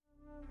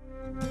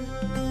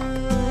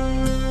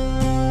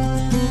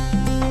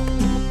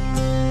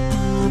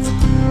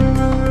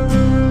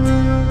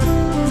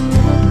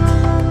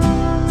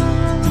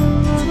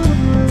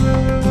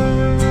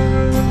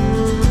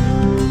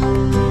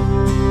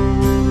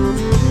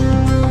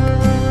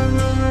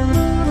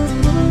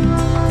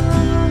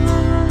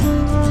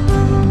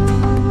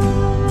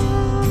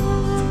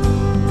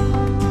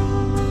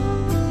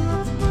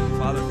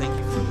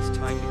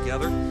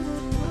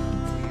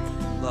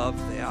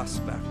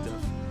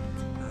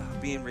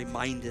being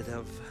reminded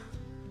of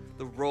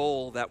the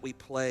role that we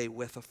play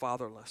with the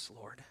fatherless,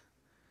 Lord.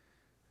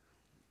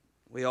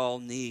 We all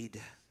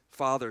need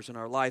fathers in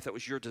our life. That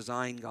was your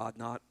design, God,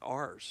 not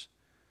ours.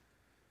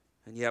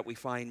 And yet we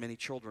find many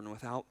children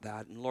without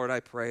that. And Lord, I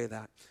pray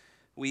that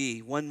we,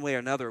 one way or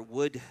another,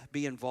 would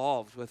be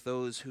involved with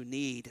those who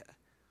need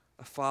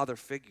a father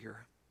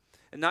figure.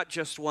 And not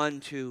just one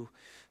to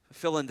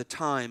fill in the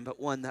time, but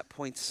one that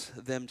points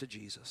them to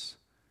Jesus.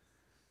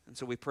 And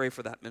so we pray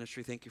for that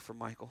ministry. Thank you for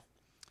Michael.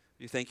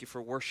 We thank you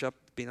for worship,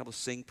 being able to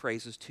sing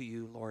praises to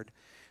you, Lord.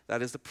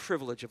 That is the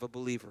privilege of a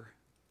believer.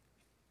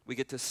 We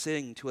get to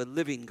sing to a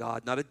living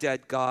God, not a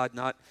dead God,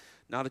 not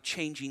a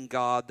changing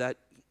God that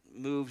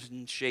moves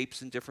and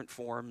shapes in different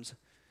forms.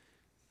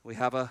 We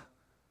have a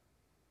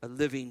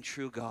living,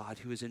 true God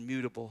who is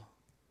immutable.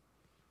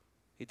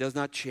 He does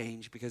not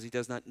change because he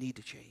does not need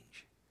to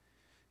change.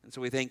 And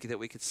so we thank you that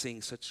we could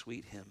sing such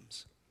sweet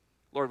hymns.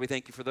 Lord, we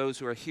thank you for those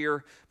who are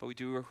here, but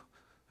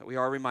we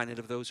are reminded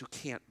of those who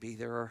can't be.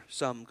 There are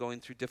some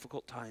going through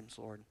difficult times,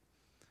 Lord.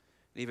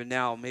 And even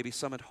now, maybe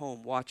some at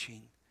home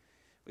watching.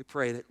 We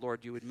pray that,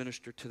 Lord, you would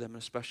minister to them in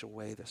a special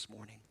way this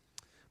morning.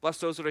 Bless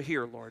those that are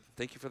here, Lord.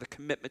 Thank you for the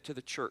commitment to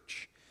the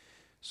church.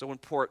 So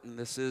important.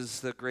 This is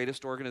the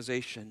greatest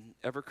organization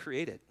ever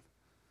created.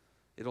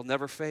 It'll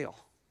never fail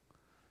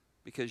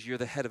because you're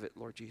the head of it,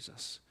 Lord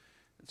Jesus.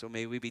 And so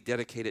may we be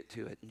dedicated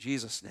to it. In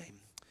Jesus' name,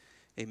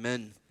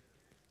 amen.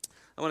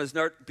 I want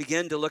to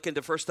begin to look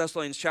into 1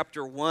 Thessalonians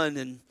chapter 1,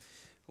 and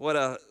what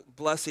a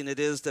blessing it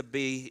is to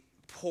be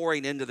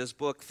pouring into this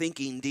book,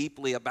 thinking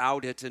deeply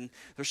about it. And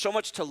there's so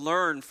much to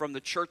learn from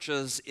the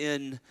churches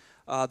in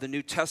the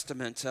New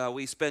Testament.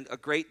 We spent a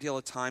great deal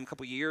of time, a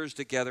couple years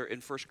together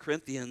in 1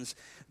 Corinthians.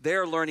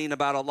 They're learning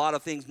about a lot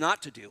of things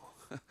not to do.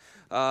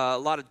 A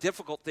lot of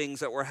difficult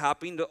things that were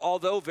happening,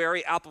 although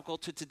very applicable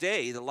to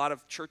today. A lot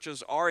of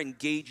churches are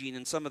engaging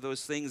in some of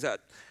those things that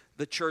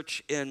the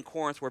church in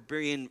Corinth were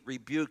being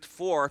rebuked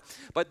for.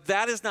 But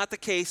that is not the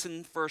case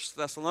in 1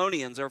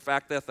 Thessalonians, or in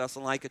fact, the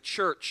Thessalonica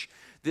church.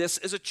 This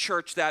is a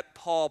church that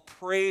Paul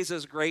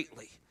praises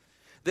greatly.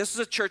 This is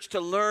a church to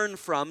learn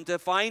from, to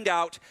find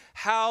out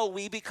how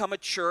we become a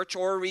church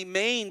or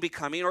remain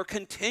becoming or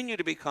continue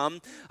to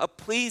become a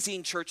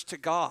pleasing church to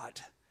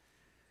God.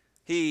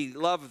 He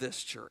loved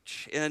this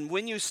church. And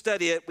when you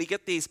study it, we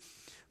get these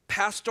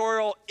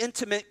pastoral,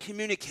 intimate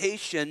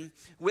communication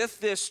with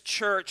this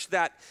church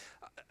that,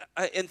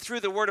 and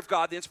through the Word of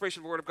God, the inspiration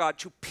of the Word of God,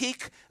 to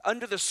peek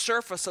under the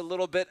surface a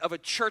little bit of a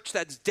church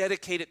that's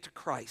dedicated to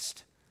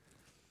Christ.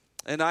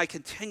 And I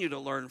continue to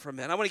learn from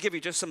it. I want to give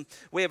you just some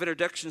way of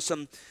introduction,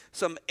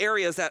 some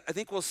areas that I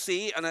think we'll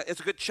see, and it's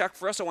a good check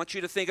for us. I want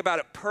you to think about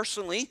it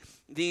personally,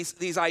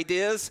 these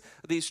ideas,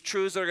 these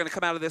truths that are going to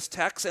come out of this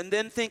text, and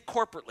then think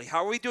corporately.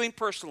 How are we doing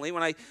personally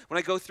when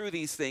I go through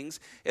these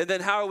things? And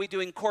then how are we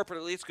doing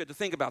corporately? It's good to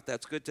think about that.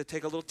 It's good to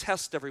take a little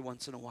test every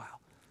once in a while.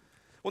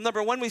 Well,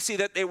 number one, we see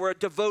that they were a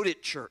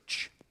devoted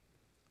church.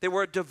 They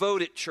were a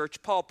devoted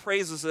church. Paul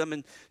praises them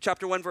in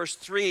chapter 1, verse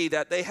 3,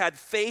 that they had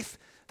faith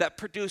that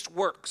produced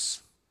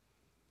works.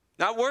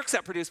 Not works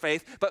that produce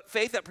faith, but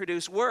faith that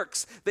produced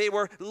works. They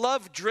were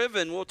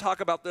love-driven. We'll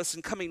talk about this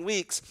in coming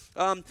weeks.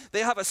 They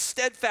have a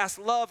steadfast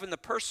love in the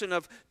person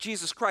of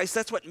Jesus Christ.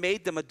 That's what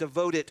made them a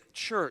devoted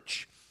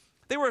church.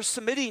 They were a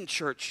submitting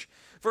church.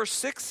 Verse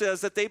 6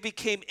 says that they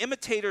became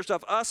imitators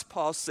of us,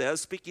 Paul says,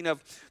 speaking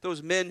of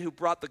those men who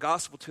brought the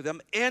gospel to them,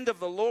 and of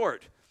the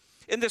Lord.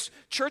 And this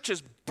church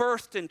is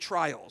birthed in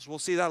trials. We'll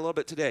see that a little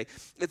bit today.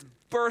 It's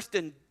birthed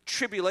in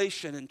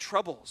tribulation and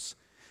troubles.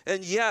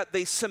 And yet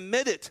they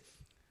submitted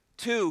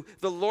to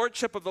the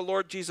lordship of the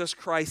Lord Jesus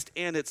Christ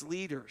and its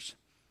leaders.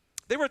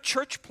 They were a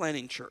church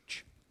planting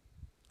church.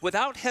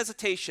 Without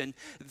hesitation,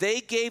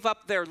 they gave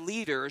up their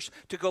leaders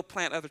to go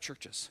plant other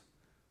churches.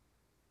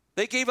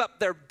 They gave up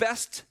their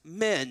best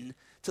men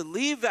to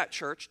leave that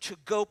church to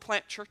go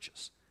plant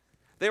churches.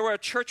 They were a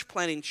church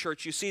planting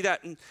church. You see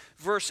that in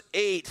verse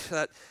 8,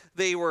 that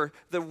they were,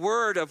 the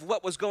word of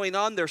what was going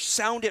on there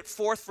sounded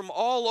forth from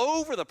all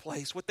over the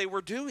place, what they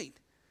were doing.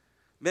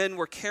 Men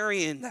were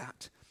carrying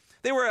that.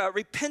 They were a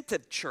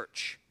repentant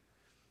church.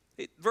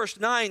 Verse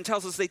 9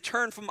 tells us they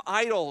turned from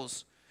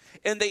idols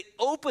and they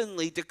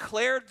openly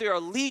declared their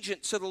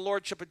allegiance to the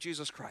lordship of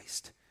Jesus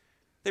Christ.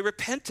 They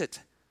repented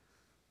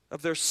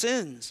of their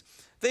sins.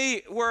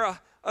 They were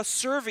a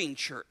serving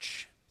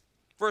church.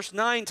 Verse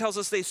 9 tells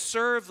us they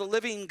served the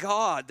living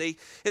God.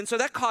 And so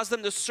that caused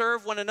them to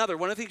serve one another.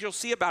 One of the things you'll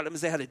see about them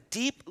is they had a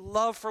deep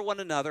love for one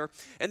another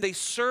and they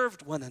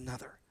served one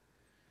another.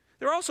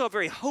 They're also a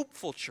very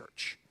hopeful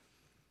church.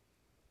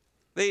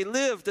 They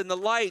lived in the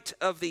light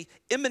of the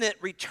imminent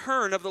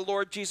return of the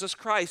Lord Jesus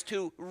Christ,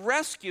 who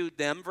rescued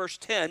them, verse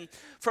 10,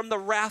 from the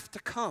wrath to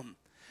come.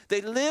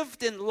 They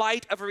lived in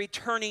light of a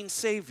returning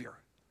Savior.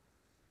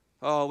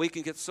 Oh, we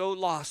can get so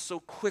lost so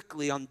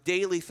quickly on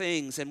daily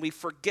things, and we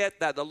forget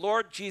that the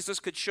Lord Jesus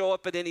could show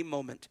up at any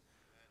moment.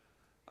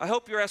 I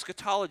hope your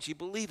eschatology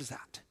believes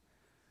that.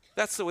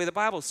 That's the way the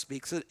Bible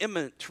speaks, an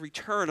imminent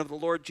return of the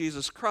Lord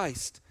Jesus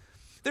Christ.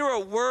 They were a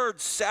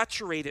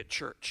word-saturated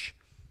church.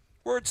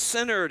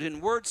 word-centered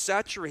and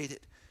word-saturated.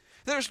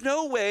 There's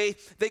no way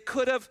they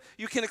could have,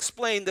 you can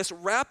explain this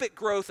rapid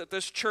growth that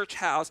this church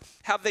has,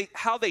 how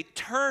they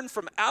turn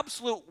from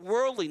absolute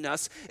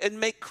worldliness and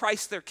make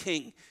Christ their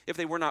king if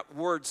they were not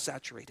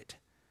word-saturated.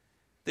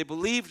 They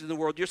believed in the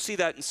world. You'll see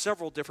that in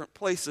several different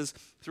places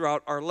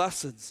throughout our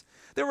lessons.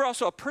 They were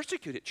also a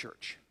persecuted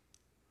church.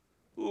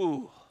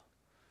 Ooh,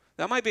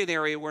 that might be an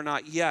area we're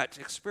not yet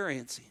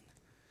experiencing.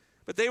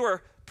 But they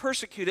were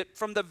persecuted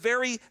from the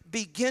very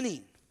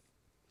beginning.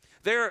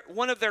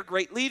 One of their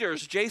great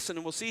leaders, Jason,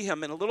 and we'll see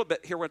him in a little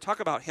bit here, we're going to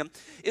talk about him,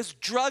 is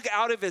drug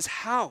out of his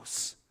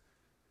house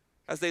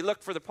as they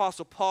looked for the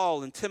Apostle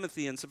Paul and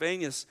Timothy and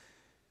Silvanus.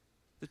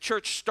 The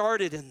church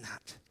started in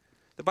that.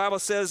 The Bible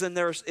says in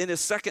his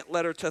second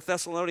letter to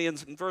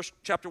Thessalonians, in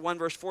chapter 1,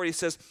 verse 40, he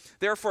says,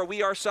 "Therefore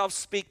we ourselves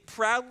speak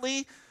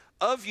proudly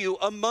of you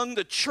among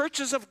the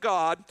churches of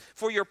God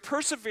for your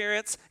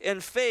perseverance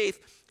and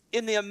faith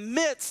in the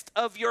midst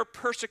of your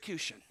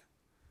persecution."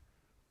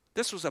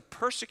 This was a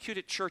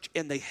persecuted church,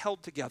 and they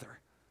held together.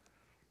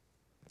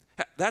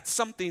 That's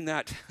something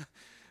that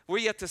we're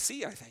yet to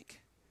see, I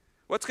think.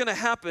 What's going to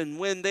happen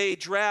when they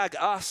drag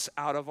us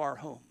out of our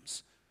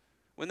homes?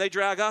 When they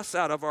drag us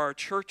out of our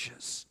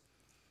churches?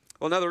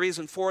 Well, another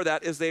reason for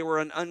that is they were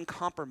an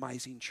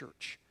uncompromising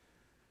church.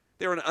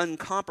 They were an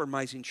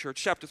uncompromising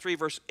church. Chapter 3,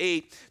 verse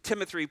 8,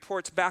 Timothy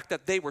reports back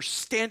that they were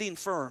standing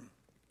firm.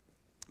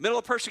 Middle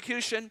of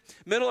persecution,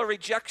 middle of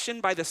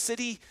rejection by the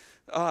city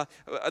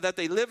that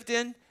they lived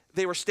in,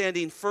 they were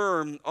standing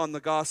firm on the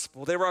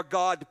gospel. They were a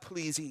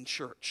God-pleasing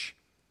church.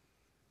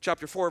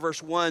 Chapter 4,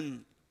 verse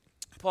 1,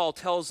 Paul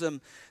tells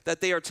them that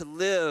they are to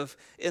live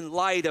in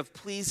light of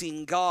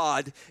pleasing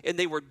God, and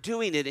they were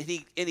doing it,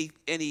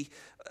 and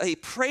he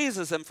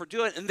praises them for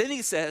doing it, and then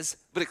he says,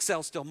 but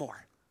excel still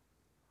more.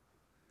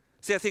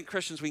 See, I think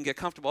Christians, we can get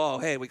comfortable. Oh,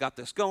 hey, we got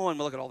this going.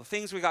 Look at all the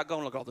things we got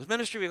going. Look at all this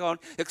ministry we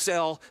got going.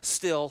 Excel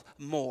still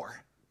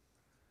more.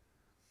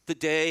 The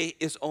day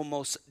is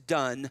almost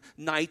done.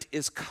 Night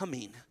is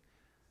coming.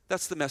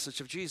 That's the message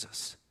of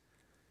Jesus.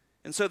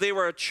 And so they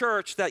were a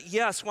church that,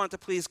 yes, wanted to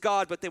please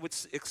God, but they would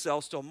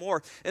excel still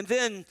more. And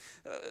then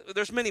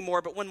there's many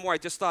more, but one more I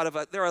just thought of.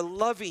 They're a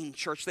loving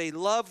church. They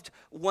loved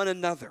one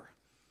another.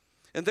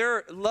 And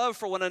their love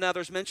for one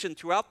another is mentioned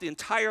throughout the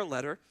entire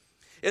letter.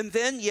 And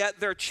then yet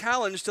they're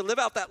challenged to live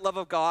out that love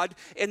of God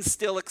and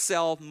still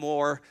excel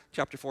more.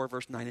 Chapter 4,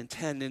 verse 9 and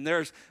 10. And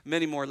there's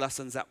many more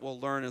lessons that we'll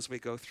learn as we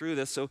go through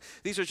this. So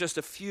these are just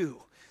a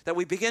few that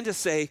we begin to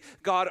say,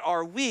 God,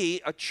 are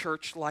we a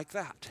church like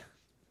that?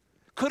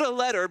 Could a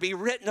letter be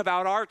written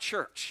about our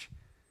church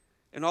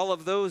in all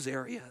of those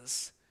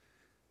areas?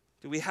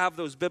 Do we have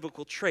those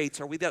biblical traits?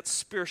 Are we that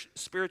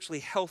spiritually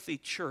healthy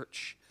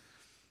church?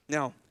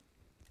 Now,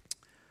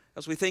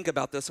 as we think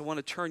about this, I want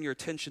to turn your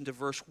attention to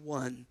verse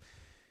 1.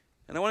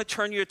 And I want to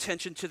turn your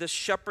attention to the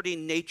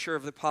shepherding nature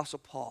of the Apostle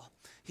Paul.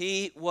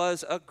 He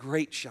was a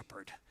great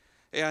shepherd,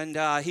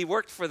 and he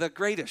worked for the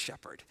greatest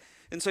shepherd.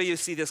 And so you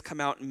see this come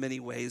out in many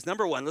ways.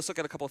 Number one, let's look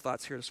at a couple of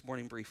thoughts here this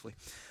morning briefly.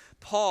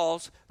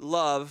 Paul's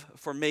love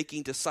for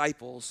making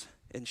disciples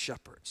and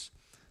shepherds.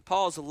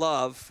 Paul's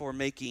love for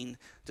making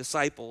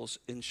disciples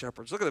and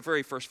shepherds. Look at the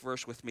very first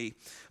verse with me.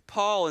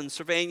 Paul and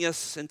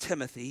Silvanus and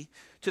Timothy,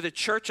 to the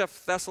church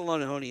of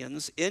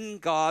Thessalonians, in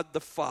God the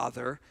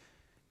Father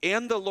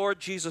and the Lord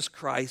Jesus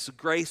Christ,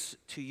 grace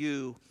to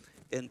you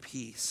and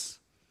peace.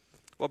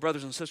 Well,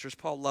 brothers and sisters,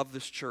 Paul loved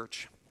this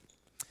church.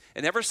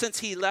 And ever since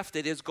he left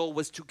it, his goal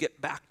was to get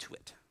back to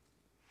it.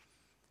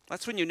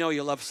 That's when you know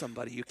you love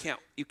somebody. You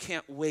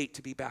can't wait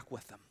to be back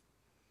with them.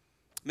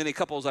 Many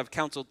couples I've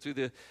counseled through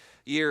the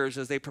years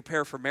as they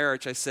prepare for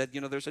marriage, I said,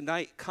 there's a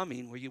night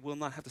coming where you will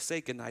not have to say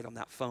goodnight on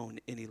that phone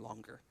any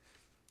longer.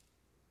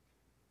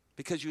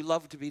 Because you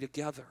love to be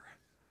together.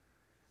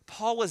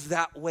 Paul was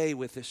that way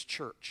with this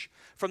church.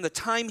 From the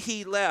time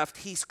he left,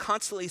 he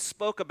constantly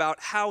spoke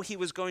about how he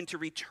was going to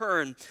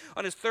return.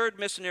 On his third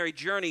missionary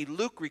journey,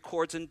 Luke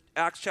records in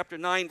Acts chapter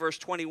 9, verse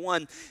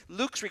 21,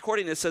 Luke's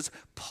recording it says,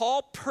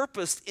 Paul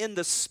purposed in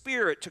the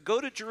Spirit to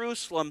go to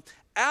Jerusalem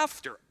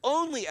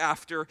only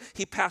after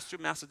he passed through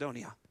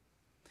Macedonia.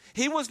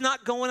 He was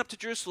not going up to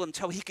Jerusalem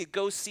until he could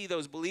go see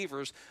those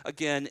believers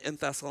again in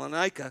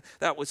Thessalonica.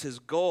 That was his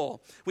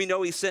goal. We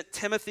know he sent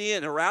Timothy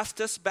and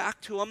Erastus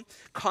back to him,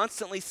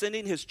 constantly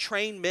sending his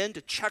trained men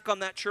to check on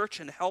that church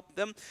and help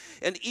them.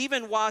 And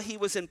even while he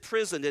was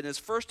imprisoned, in his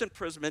first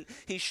imprisonment,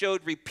 he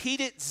showed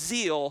repeated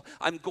zeal.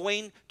 I'm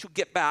going to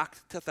get back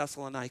to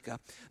Thessalonica.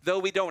 Though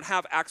we don't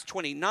have Acts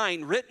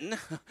 29 written,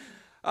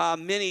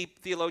 many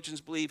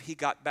theologians believe he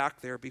got back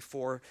there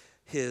before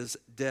his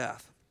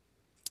death.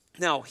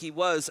 Now, he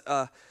was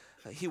a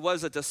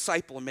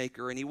disciple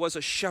maker, and he was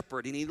a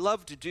shepherd, and he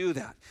loved to do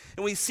that.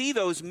 And we see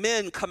those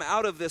men come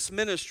out of this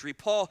ministry.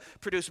 Paul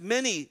produced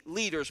many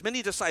leaders,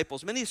 many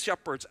disciples, many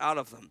shepherds out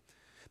of them.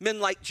 Men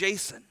like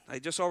Jason, I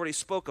just already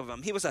spoke of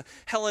him. He was a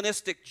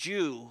Hellenistic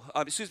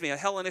a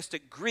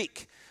Hellenistic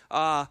Greek.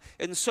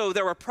 And so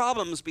there were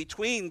problems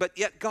between, but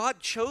yet God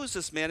chose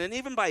this man. And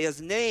even by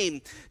his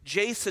name,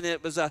 Jason,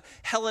 it was a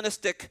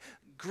Hellenistic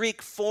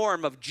Greek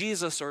form of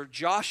Jesus or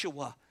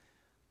Joshua.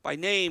 By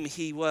name,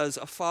 he was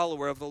a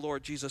follower of the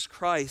Lord Jesus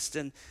Christ.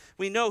 And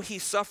we know he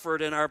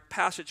suffered in our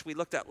passage we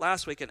looked at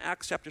last week in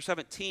Acts chapter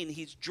 17.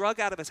 He's drug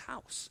out of his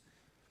house.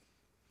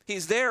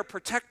 He's there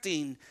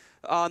protecting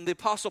the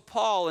Apostle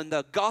Paul and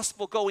the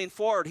gospel going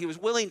forward. He was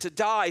willing to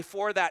die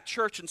for that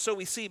church. And so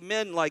we see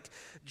men like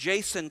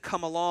Jason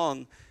come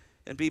along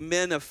and be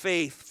men of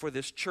faith for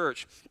this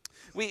church.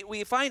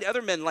 We find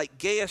other men like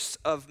Gaius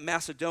of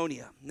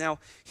Macedonia. Now,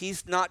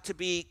 he's not to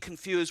be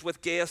confused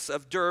with Gaius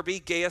of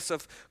Derbe, Gaius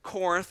of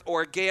Corinth,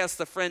 or Gaius,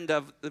 the friend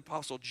of the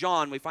Apostle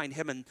John. We find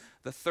him in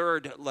the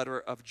third letter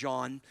of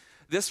John.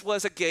 This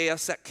was a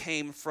Gaius that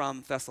came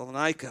from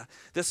Thessalonica.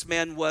 This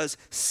man was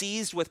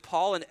seized with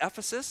Paul in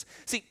Ephesus.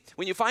 See,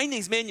 when you find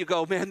these men, you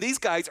go, man, these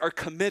guys are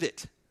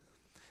committed.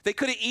 They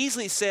could have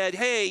easily said,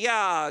 hey,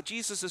 yeah,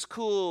 Jesus is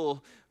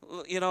cool.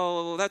 You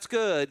know, that's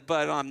good,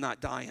 but I'm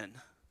not dying.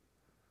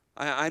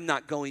 I'm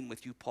not going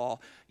with you,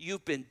 Paul.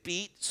 You've been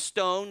beat,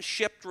 stoned,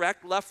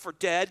 shipwrecked, left for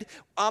dead.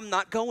 I'm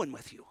not going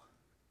with you.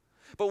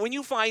 But when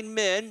you find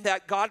men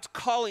that God's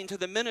calling to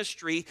the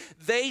ministry,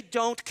 they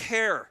don't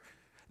care.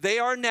 They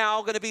are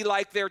now going to be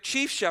like their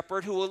chief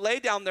shepherd who will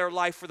lay down their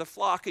life for the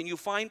flock. And you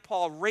find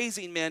Paul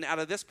raising men out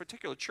of this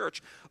particular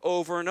church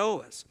over and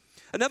over.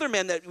 Another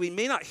man that we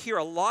may not hear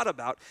a lot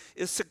about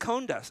is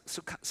Secundus.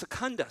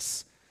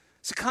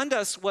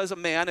 Secundus was a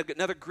man,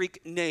 another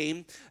Greek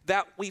name,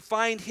 that we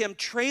find him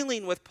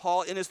trailing with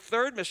Paul in his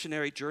third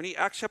missionary journey,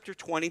 Acts chapter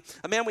 20,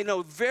 a man we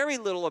know very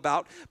little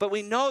about, but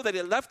we know that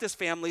he left his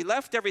family,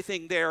 left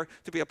everything there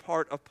to be a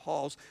part of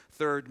Paul's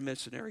third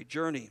missionary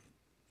journey.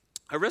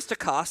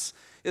 Aristarchus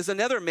is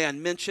another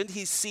man mentioned.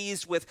 He's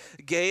seized with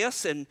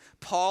Gaius and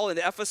Paul in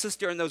Ephesus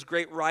during those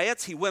great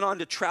riots. He went on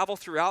to travel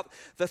throughout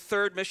the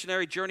third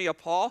missionary journey of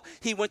Paul.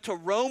 He went to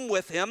Rome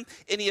with him,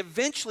 and he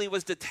eventually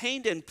was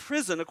detained in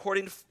prison,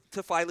 according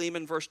to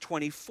Philemon verse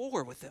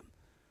 24 with him.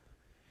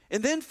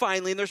 And then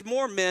finally, and there's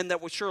more men that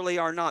surely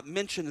are not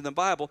mentioned in the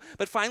Bible,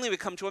 but finally we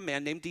come to a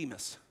man named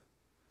Demas.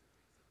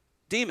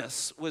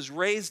 Demas was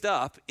raised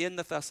up in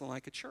the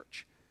Thessalonica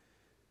church.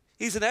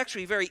 He's an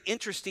actually very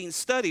interesting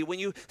study. When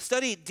you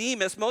study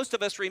Demas, most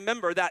of us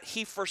remember that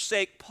he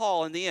forsake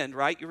Paul in the end,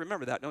 right? You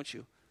remember that, don't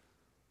you?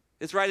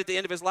 It's right at the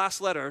end of his last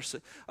letter,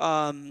 2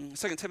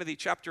 Timothy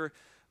chapter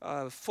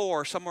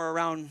 4, somewhere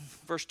around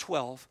verse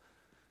 12.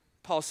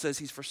 Paul says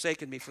he's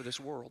forsaken me for this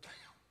world.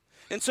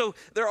 And so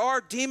there are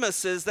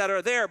Demases that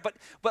are there, but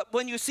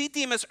when you see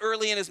Demas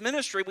early in his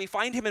ministry, we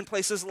find him in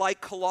places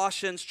like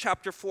Colossians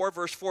chapter 4,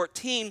 verse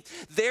 14.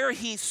 There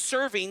he's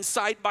serving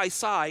side by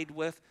side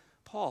with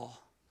Paul.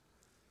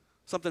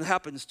 Something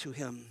happens to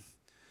him.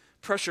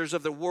 Pressures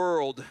of the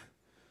world,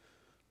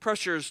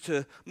 pressures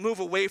to move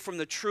away from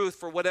the truth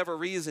for whatever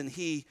reason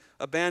he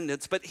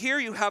abandons. But here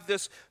you have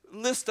this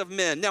list of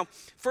men. Now,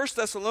 1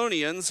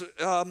 Thessalonians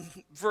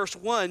verse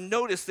 1,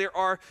 notice there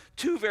are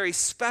two very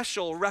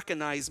special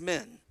recognized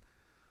men.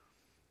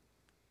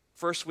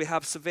 First, we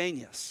have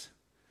Silvanus.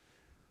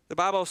 The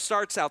Bible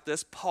starts out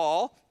this,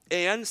 Paul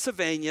and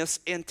Silvanus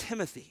and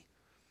Timothy.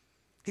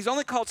 He's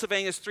only called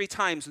Silvanus 3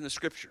 times in the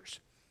scriptures.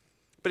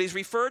 But he's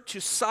referred to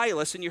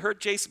Silas, and you heard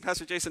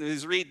Pastor Jason, when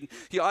he's reading,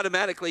 you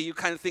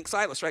kind of think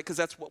Silas, right? Because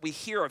that's what we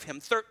hear of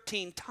him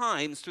 13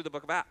 times through the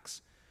book of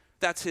Acts.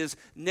 That's his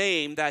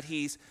name that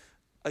he's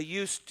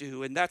used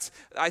to, and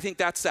I think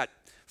that's that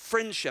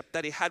friendship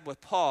that he had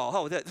with Paul.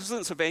 Oh, this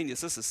isn't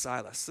Silvanus, this is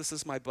Silas. This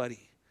is my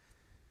buddy.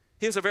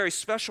 He was a very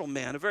special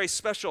man, a very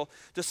special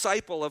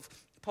disciple of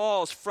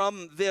Paul's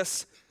from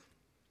this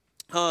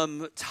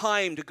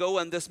time to go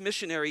on this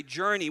missionary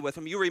journey with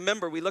him. You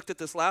remember, we looked at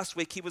this last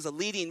week. He was a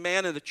leading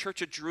man in the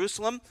church of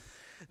Jerusalem.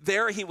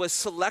 There he was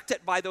selected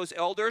by those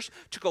elders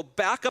to go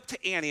back up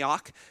to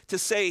Antioch to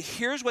say,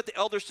 here's what the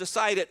elders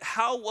decided,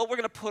 what we're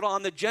going to put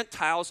on the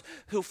Gentiles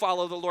who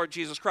follow the Lord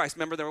Jesus Christ.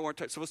 Remember, they weren't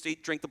supposed to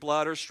drink the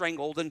blood or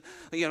strangled and,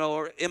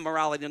 or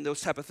immorality and those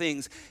type of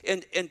things.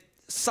 And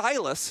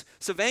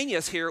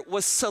Silvanus here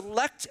was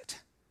selected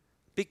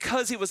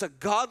because he was a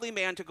godly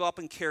man to go up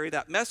and carry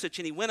that message.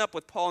 And he went up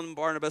with Paul and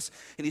Barnabas,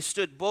 and he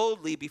stood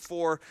boldly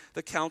before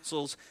the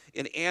councils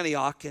in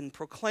Antioch and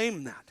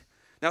proclaimed that.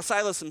 Now,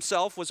 Silas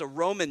himself was a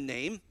Roman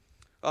name,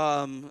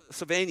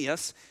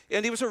 Silvanus,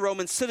 and he was a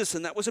Roman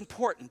citizen. That was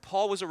important.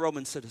 Paul was a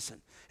Roman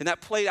citizen, and that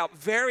played out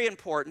very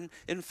important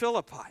in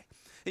Philippi.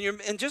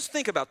 And just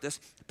think about this.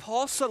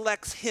 Paul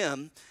selects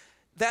him.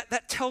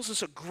 That tells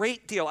us a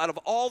great deal out of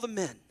all the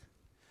men.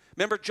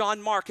 Remember, John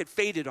Mark had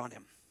faded on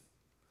him.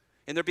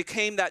 And there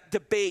became that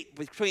debate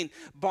between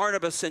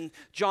Barnabas and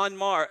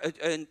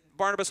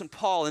Barnabas and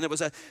Paul, and it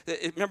was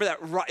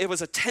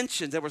a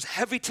tension. There was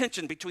heavy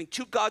tension between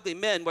two godly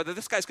men, whether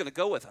this guy's going to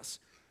go with us.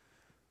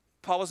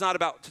 Paul was not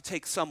about to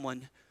take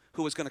someone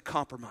who was going to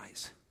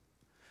compromise,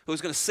 who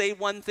was going to say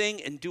one thing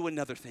and do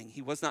another thing.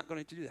 He was not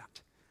going to do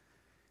that.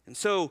 And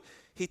so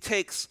he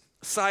takes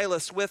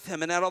Silas with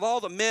him. And out of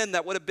all the men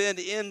that would have been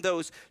in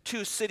those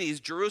two cities,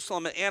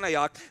 Jerusalem and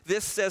Antioch,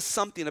 this says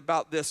something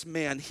about this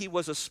man. He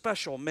was a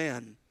special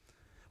man.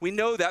 We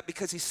know that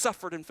because he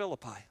suffered in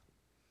Philippi.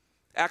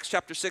 Acts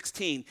chapter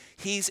 16,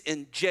 he's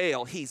in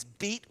jail. He's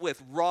beat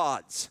with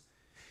rods.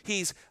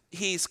 He's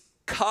he's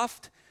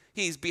cuffed,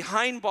 he's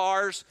behind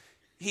bars,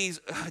 he's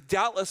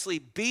doubtlessly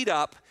beat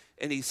up,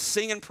 and he's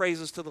singing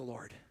praises to the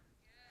Lord.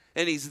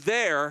 And he's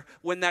there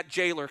when that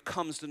jailer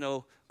comes to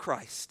know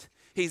Christ.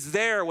 He's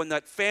there when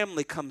that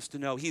family comes to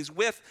know. He's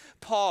with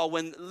Paul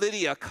when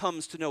Lydia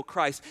comes to know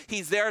Christ.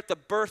 He's there at the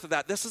birth of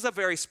that. This is a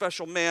very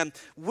special man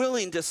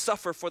willing to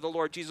suffer for the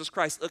Lord Jesus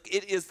Christ. Look,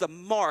 it is the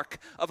mark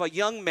of a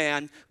young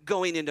man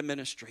going into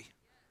ministry.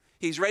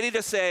 He's ready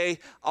to say,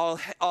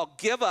 I'll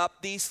give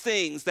up these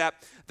things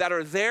that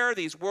are there,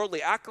 these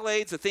worldly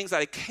accolades, the things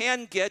that I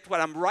can get,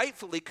 what I'm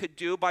rightfully could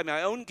do by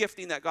my own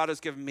gifting that God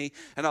has given me,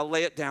 and I'll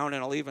lay it down,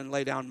 and I'll even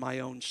lay down my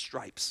own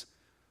stripes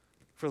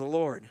for the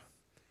Lord.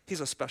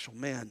 He's a special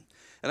man.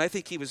 And I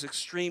think he was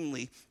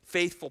extremely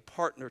faithful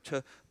partner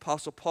to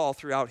Apostle Paul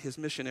throughout his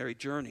missionary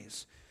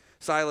journeys.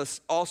 Silas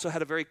also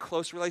had a very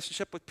close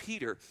relationship with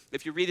Peter.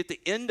 If you read at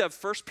the end of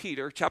 1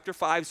 Peter, chapter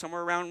 5,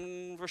 somewhere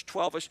around verse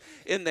 12-ish,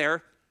 in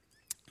there,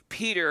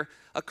 Peter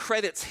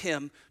accredits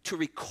him to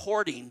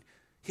recording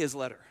his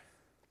letter.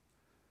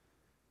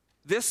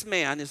 This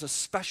man is a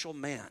special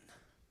man.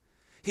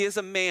 He is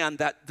a man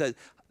that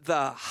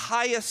the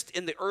highest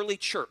in the early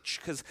church,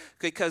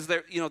 because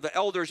the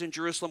elders in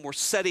Jerusalem were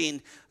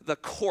setting the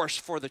course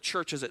for the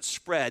church as it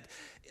spread.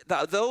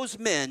 Those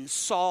men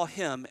saw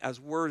him as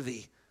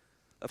worthy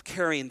of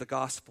carrying the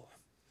gospel.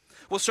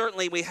 Well,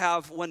 certainly we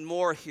have one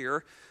more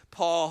here,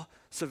 Paul,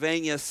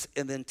 Silvanus,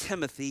 and then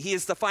Timothy. He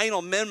is the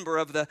final member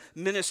of the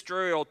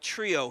ministerial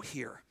trio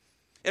here,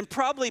 and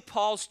probably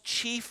Paul's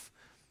chief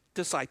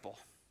disciple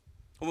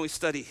when we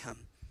study him.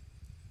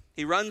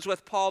 He runs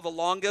with Paul the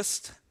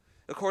longest,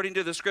 according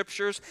to the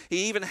scriptures.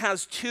 He even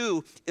has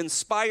 2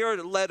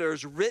 inspired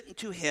letters written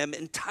to him,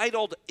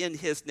 entitled in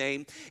his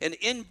name. And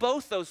in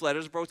both those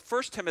letters, both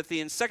 1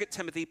 Timothy and 2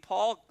 Timothy,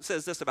 Paul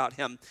says this about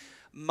him: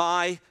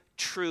 my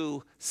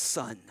true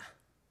son.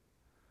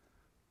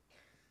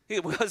 He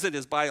wasn't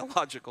his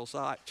biological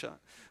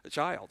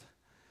child.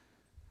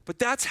 But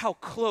that's how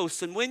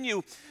close. And when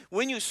you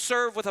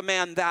serve with a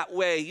man that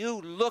way, you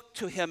look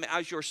to him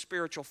as your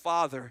spiritual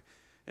father.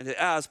 And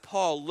as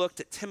Paul looked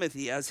at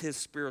Timothy as his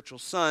spiritual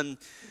son,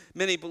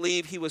 many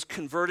believe he was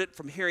converted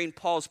from hearing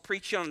Paul's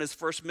preaching on his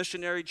first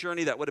missionary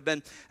journey. That would have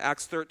been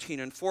Acts 13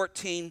 and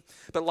 14.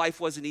 But life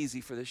wasn't easy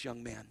for this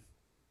young man.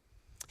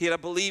 He had a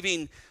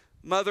believing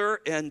mother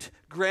and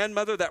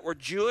grandmother that were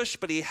Jewish,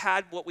 but he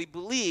had what we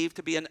believe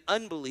to be an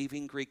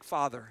unbelieving Greek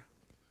father.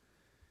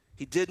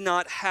 He did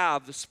not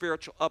have the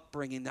spiritual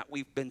upbringing that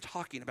we've been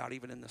talking about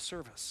even in the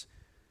service.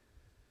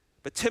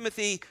 But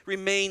Timothy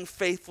remained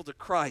faithful to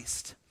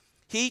Christ.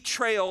 He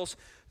trails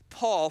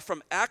Paul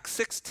from Acts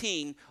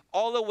 16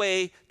 all the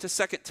way to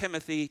 2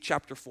 Timothy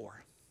chapter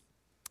 4.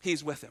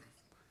 He's with him.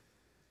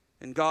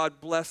 And God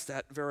blessed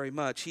that very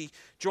much. He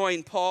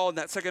joined Paul in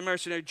that second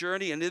missionary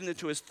journey, and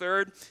into his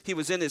third. He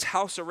was in his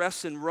house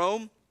arrest in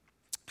Rome.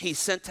 He's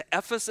sent to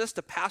Ephesus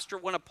to pastor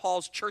one of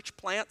Paul's church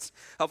plants.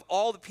 Of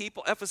all the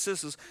people,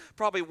 Ephesus is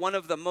probably one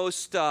of the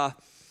most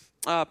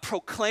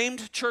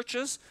proclaimed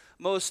churches,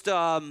 most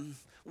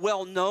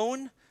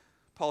well-known.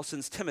 Paul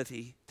sends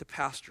Timothy to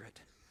pastor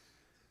it.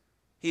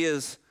 He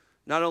is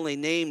not only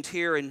named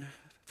here in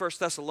 1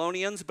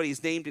 Thessalonians, but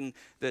he's named in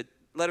the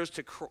letters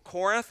to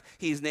Corinth.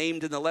 He's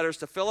named in the letters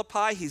to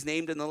Philippi. He's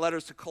named in the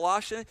letters to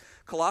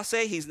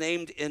Colossae. He's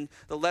named in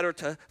the letter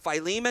to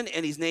Philemon,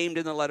 and he's named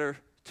in the letter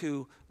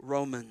to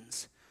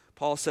Romans.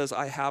 Paul says,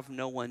 I have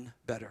no one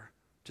better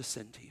to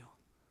send to you.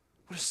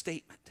 What a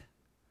statement.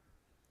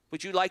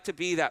 Would you like to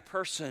be that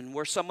person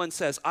where someone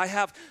says, I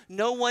have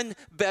no one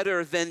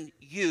better than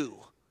you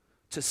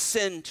to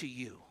send to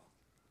you?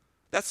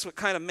 That's what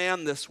kind of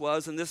man this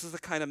was, and this is the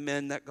kind of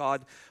men that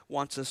God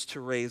wants us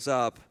to raise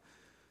up.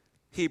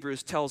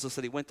 Hebrews tells us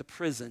that he went to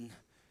prison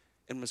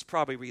and was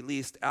probably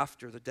released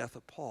after the death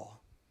of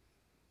Paul.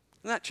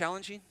 Isn't that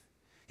challenging?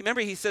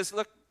 Remember, he says,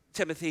 look,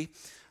 Timothy,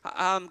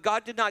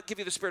 God did not give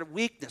you the spirit of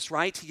weakness,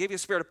 right? He gave you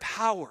the spirit of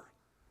power.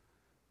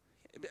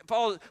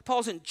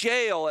 Paul's in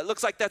jail. It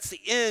looks like that's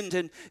the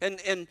end.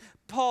 And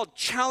Paul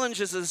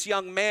challenges this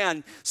young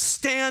man,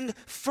 stand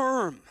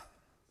firm.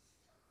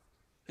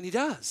 And he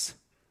does.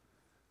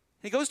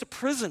 And he goes to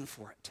prison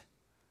for it.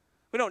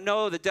 We don't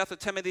know the death of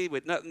Timothy.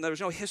 There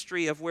was no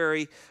history of where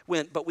he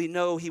went, but we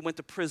know he went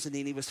to prison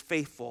and he was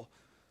faithful,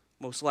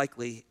 most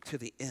likely, to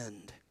the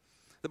end.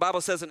 The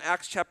Bible says in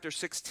Acts chapter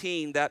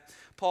 16 that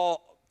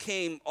Paul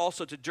came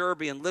also to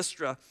Derbe and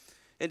Lystra,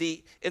 and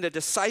a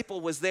disciple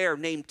was there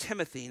named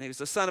Timothy, and he was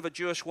the son of a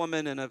Jewish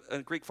woman and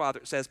a Greek father,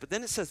 it says. But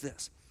then it says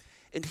this,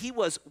 and he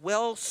was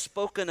well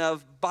spoken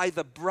of by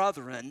the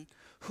brethren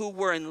who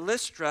were in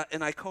Lystra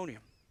and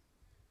Iconium.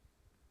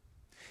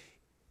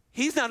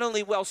 He's not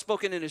only well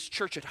spoken in his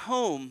church at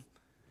home,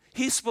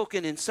 he's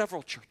spoken in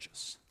several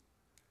churches.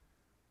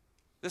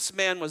 This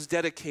man was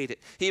dedicated.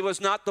 He was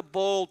not the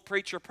bold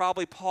preacher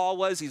probably Paul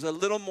was. He's a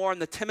little more on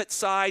the timid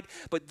side,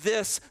 but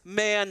this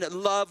man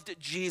loved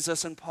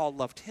Jesus and Paul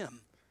loved him.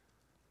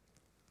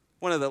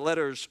 One of the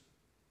letters,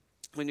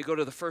 when you go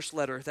to the first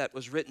letter that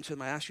was written to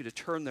him, I ask you to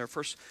turn there,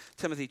 1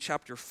 Timothy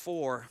chapter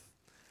 4,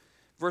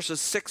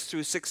 verses 6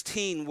 through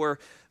 16 were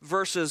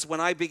verses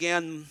when I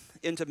began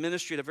into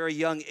ministry at a very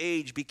young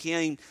age,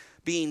 began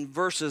being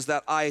verses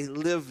that I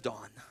lived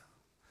on.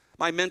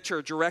 My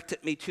mentor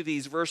directed me to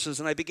these verses,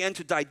 and I began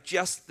to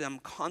digest them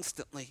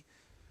constantly.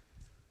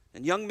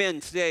 And young men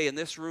today in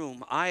this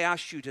room, I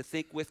ask you to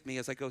think with me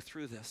as I go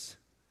through this.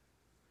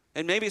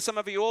 And maybe some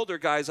of you older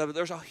guys,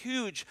 there's a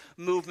huge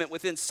movement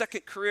within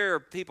second career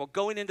people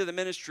going into the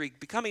ministry,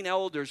 becoming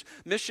elders,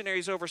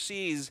 missionaries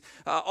overseas.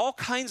 All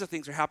kinds of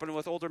things are happening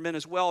with older men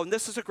as well, and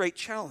this is a great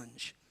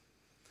challenge.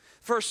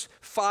 First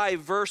 5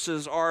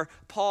 verses are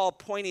Paul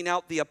pointing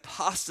out the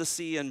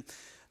apostasy and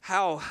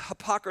how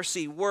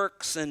hypocrisy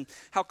works and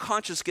how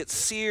conscience gets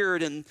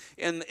seared and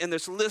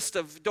this list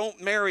of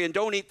don't marry and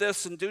don't eat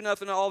this and do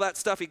nothing, all that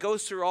stuff. He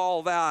goes through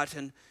all that.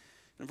 And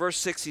in verse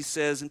 6 he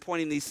says, in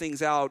pointing these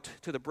things out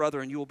to the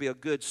brethren, you will be a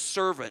good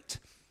servant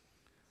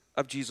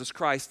of Jesus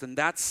Christ. And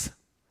that's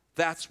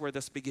where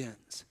this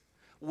begins.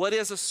 What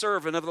is a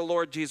servant of the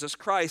Lord Jesus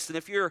Christ? And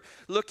if you're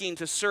looking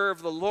to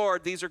serve the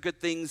Lord, these are good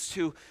things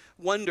to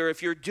wonder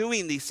if you're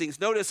doing these things.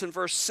 Notice in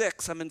verse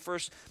 6, I'm in 1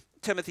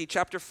 Timothy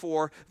chapter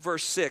 4,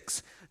 verse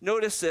 6.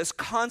 Notice this,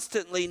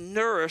 constantly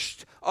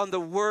nourished on the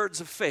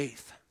words of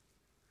faith.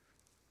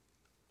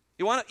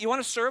 You want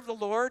to serve the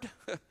Lord?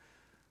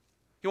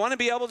 You want to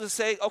be able to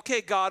say,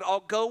 okay, God, I'll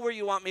go where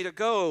you want me to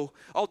go.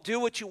 I'll do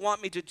what you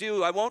want me to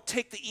do. I won't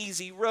take the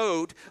easy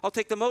road. I'll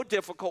take the more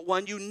difficult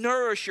one. You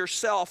nourish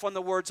yourself on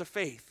the words of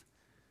faith.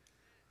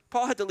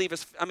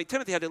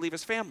 Timothy had to leave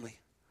his family.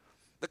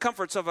 The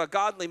comforts of a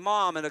godly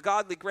mom and a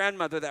godly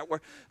grandmother that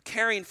were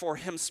caring for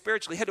him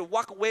spiritually. He had to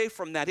walk away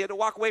from that. He had to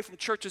walk away from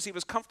churches he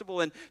was comfortable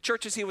in,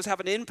 churches he was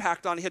having an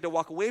impact on. He had to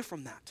walk away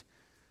from that.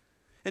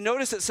 And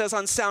notice it says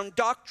on sound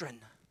doctrine.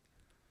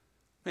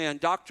 Man,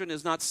 doctrine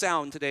is not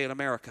sound today in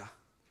America.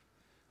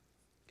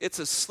 It's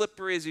as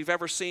slippery as you've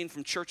ever seen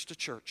from church to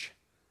church.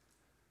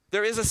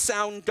 There is a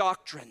sound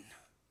doctrine.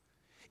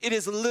 It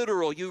is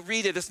literal. You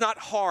read it. It's not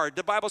hard.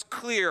 The Bible's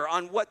clear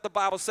on what the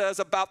Bible says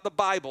about the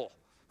Bible.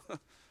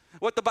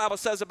 What the Bible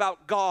says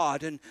about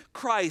God and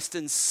Christ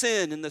and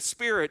sin and the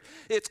Spirit.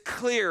 It's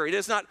clear. It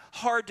is not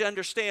hard to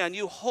understand.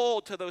 You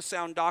hold to those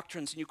sound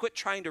doctrines and you quit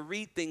trying to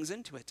read things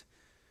into it.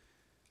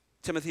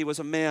 Timothy was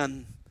a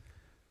man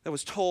that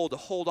was told to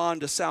hold on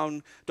to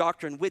sound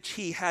doctrine, which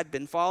he had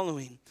been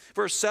following.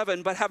 Verse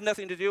 7, but have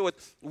nothing to do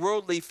with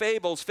worldly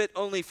fables fit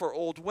only for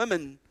old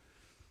women.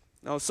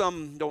 Now,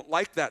 some don't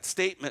like that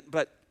statement,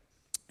 but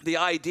the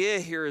idea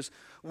here is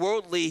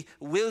worldly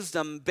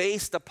wisdom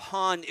based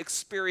upon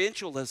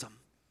experientialism.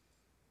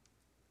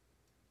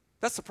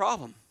 That's the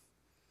problem.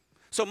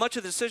 So much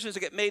of the decisions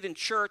that get made in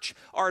church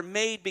are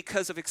made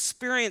because of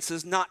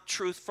experiences, not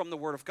truth from the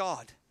Word of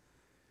God.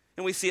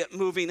 And we see it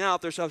moving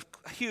out. There's a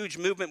huge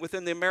movement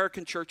within the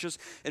American churches,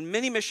 and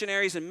many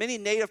missionaries and many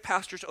native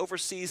pastors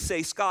overseas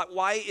say, Scott,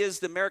 why is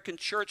the American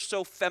church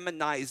so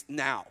feminized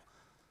now?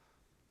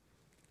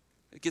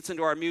 It gets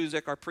into our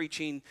music, our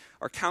preaching,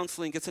 our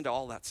counseling, gets into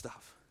all that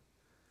stuff.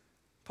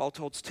 Paul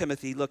told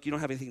Timothy, look, you don't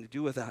have anything to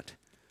do with that.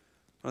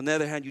 On the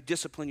other hand, you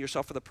discipline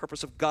yourself for the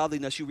purpose of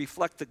godliness. You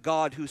reflect the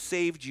God who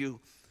saved you.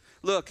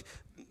 Look,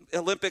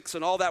 Olympics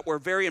and all that were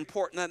very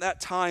important at that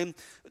time,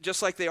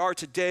 just like they are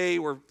today,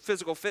 where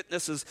physical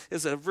fitness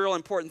is a real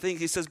important thing.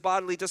 He says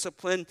bodily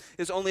discipline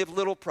is only of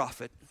little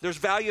profit. There's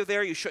value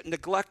there. You shouldn't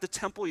neglect the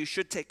temple. You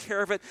should take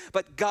care of it.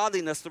 But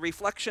godliness, the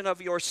reflection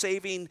of your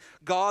saving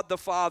God the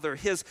Father,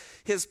 his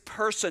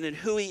person and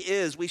who he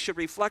is, we should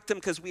reflect him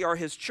because we are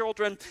his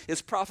children,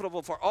 is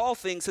profitable for all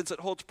things since it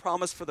holds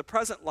promise for the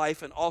present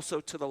life and also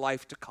to the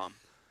life to come.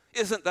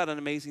 Isn't that an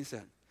amazing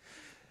thing?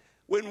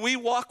 When we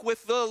walk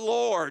with the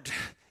Lord,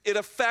 it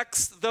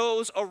affects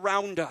those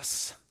around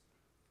us.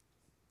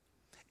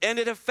 And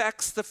it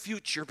affects the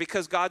future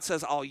because God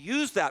says, I'll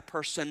use that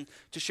person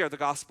to share the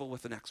gospel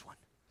with the next one.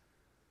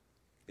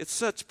 It's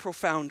such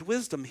profound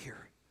wisdom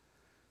here.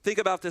 Think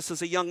about this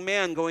as a young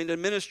man going to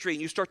ministry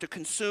and you start to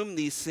consume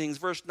these things.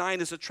 Verse 9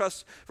 is a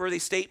trustworthy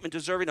statement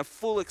deserving of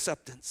full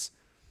acceptance.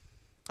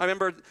 I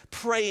remember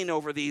praying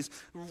over these,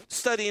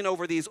 studying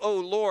over these. Oh,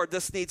 Lord,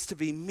 this needs to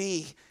be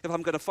me if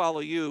I'm going to follow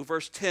you.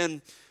 Verse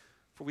 10,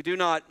 for we do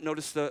not,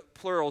 notice the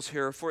plurals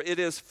here, for it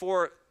is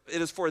for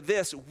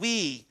this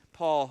we,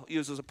 Paul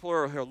uses a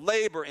plural here,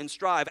 labor and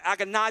strive,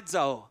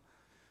 agonizo.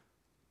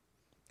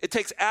 It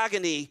takes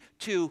agony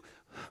to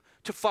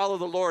follow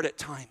the Lord at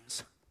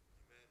times.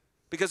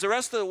 Because the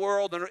rest of the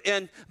world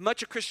and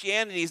much of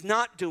Christianity is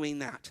not doing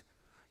that.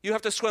 You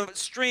have to swim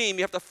upstream.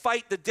 You have to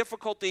fight the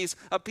difficulties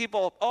of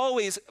people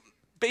always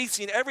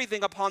basing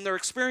everything upon their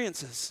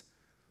experiences.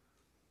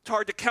 It's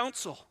hard to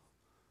counsel.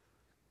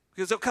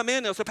 Because they'll come in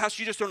and they'll say,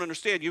 Pastor, you just don't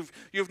understand.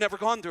 You've never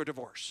gone through a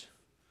divorce.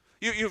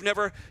 You've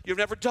never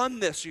done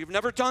this. You've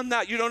never done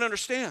that. You don't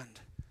understand.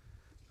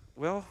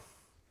 Well,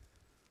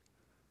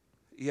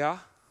 yeah,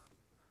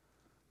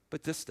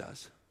 but this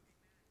does.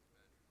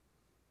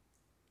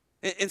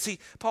 And see,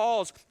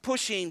 Paul's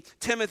pushing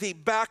Timothy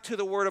back to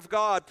the Word of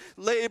God.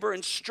 Labor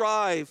and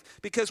strive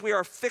because we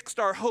are fixed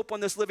our hope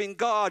on this living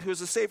God who is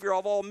the Savior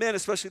of all men,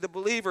 especially the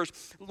believers.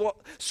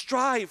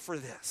 Strive for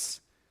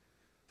this.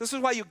 This is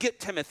why you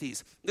get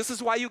Timothy's. This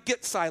is why you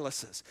get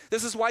Silas's.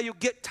 This is why you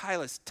get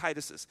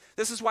Titus's.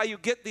 This is why you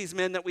get these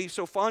men that we're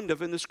so fond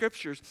of in the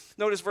scriptures.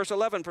 Notice verse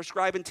 11,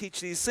 prescribe and teach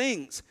these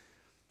things.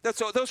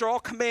 Those are all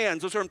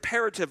commands. Those are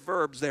imperative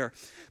verbs there.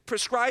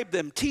 Prescribe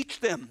them, teach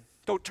them.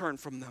 Don't turn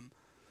from them.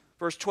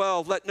 Verse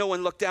 12, let no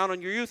one look down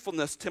on your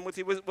youthfulness.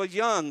 Timothy was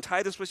young.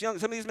 Titus was young.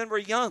 Some of these men were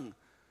young.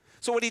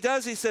 So what he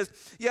does, he says,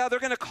 yeah, they're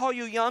going to call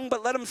you young,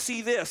 but let them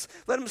see this.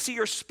 Let them see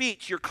your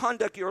speech, your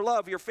conduct, your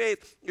love, your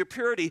faith, your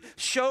purity.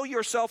 Show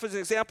yourself as an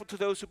example to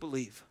those who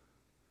believe.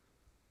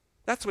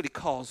 That's what he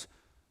calls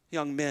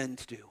young men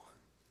to do.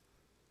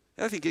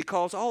 And I think he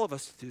calls all of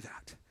us to do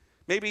that.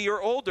 Maybe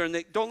you're older,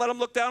 and don't let them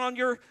look down on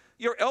your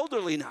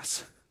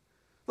elderliness.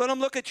 Let them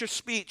look at your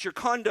speech, your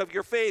conduct,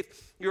 your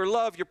faith, your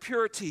love, your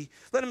purity.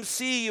 Let them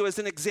see you as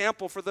an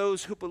example for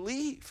those who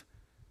believe.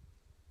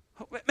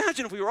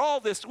 Imagine if we were all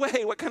this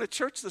way, what kind of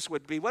church this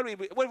would be. What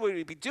would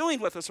we be doing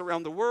with us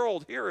around the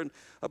world, here and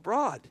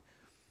abroad?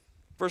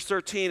 Verse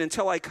 13,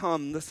 until I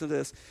come, listen to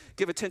this,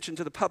 give attention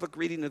to the public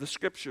reading of the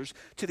scriptures,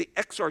 to the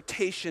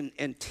exhortation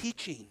and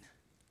teaching.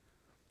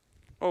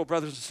 Oh,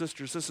 brothers and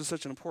sisters, this is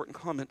such an important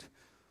comment.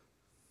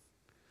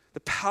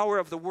 The power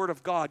of the word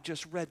of God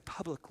just read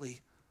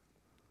publicly.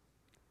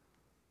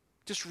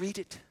 Just read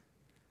it.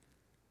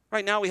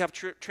 Right now we have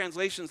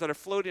translations that are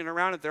floating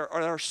around that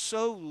are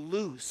so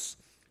loose,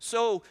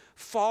 so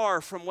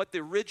far from what the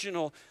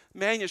original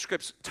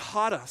manuscripts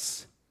taught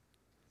us.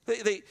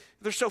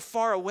 They're so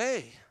far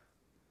away.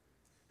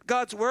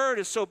 God's word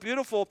is so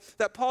beautiful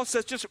that Paul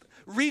says just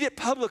read it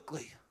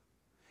publicly.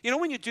 You know,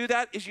 when you do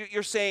that, is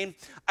you're saying,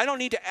 I don't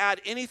need to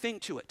add anything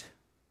to it.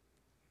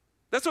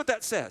 That's what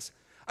that says.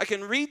 I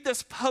can read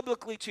this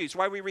publicly to you. It's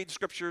why we read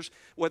scriptures,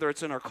 whether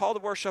it's in our call to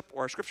worship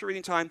or our scripture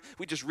reading time,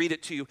 we just read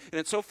it to you. And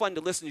it's so fun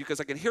to listen to you because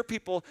I can hear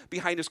people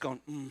behind us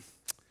going,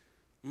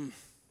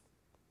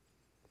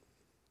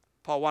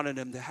 Paul wanted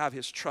him to have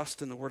his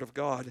trust in the word of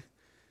God.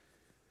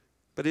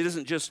 But it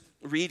isn't just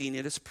reading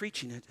it, it's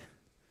preaching it.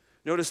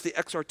 Notice the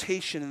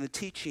exhortation and the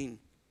teaching.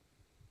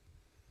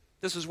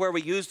 This is where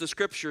we use the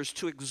scriptures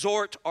to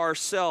exhort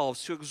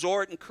ourselves, to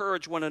exhort and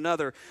encourage one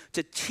another,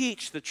 to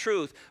teach the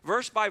truth,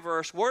 verse by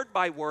verse, word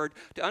by word,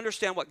 to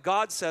understand what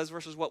God says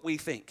versus what we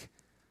think.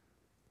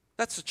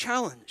 That's a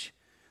challenge.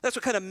 That's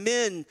what kind of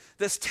men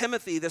this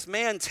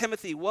man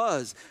Timothy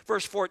was.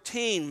 Verse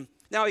 14,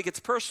 now he gets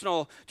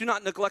personal. Do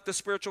not neglect the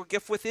spiritual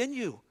gift within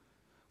you,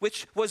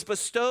 which was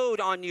bestowed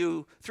on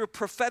you through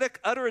prophetic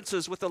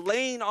utterances with the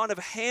laying on of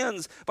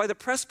hands by the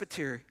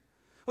presbytery.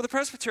 Well, the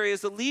presbytery is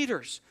the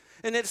leaders.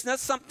 And it's not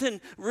something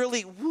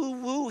really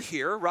woo-woo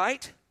here,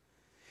 right?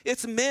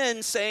 It's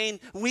men saying,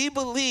 we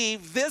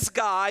believe this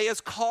guy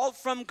is called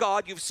from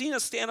God. You've seen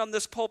us stand on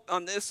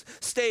this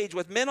stage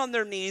with men on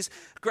their knees,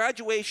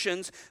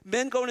 graduations,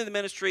 men going to the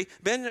ministry,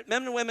 men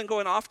and women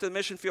going off to the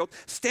mission field,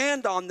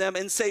 stand on them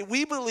and say,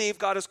 we believe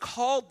God has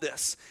called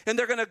this. And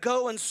they're going to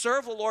go and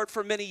serve the Lord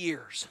for many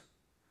years.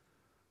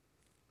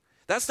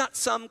 That's not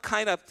some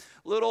kind of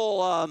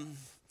little,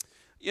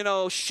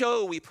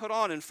 show we put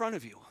on in front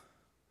of you.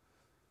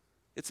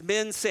 It's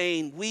men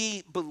saying,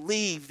 we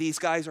believe these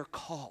guys are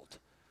called.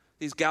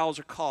 These gals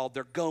are called.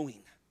 They're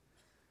going.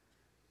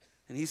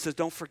 And he says,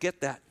 don't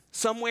forget that.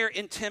 Somewhere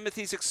in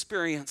Timothy's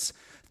experience,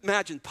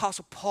 imagine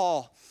Apostle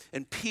Paul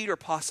and Peter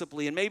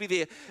possibly, and maybe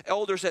the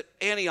elders at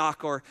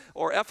Antioch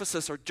or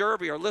Ephesus or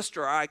Derbe or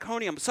Lystra or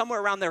Iconium,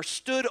 somewhere around there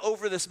stood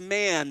over this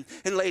man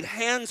and laid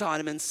hands on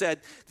him and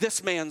said,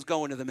 this man's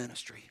going to the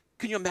ministry.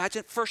 Can you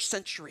imagine? First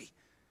century.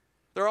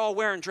 They're all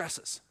wearing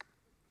dresses.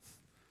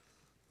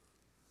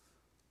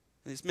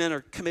 These men are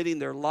committing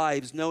their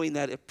lives knowing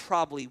that it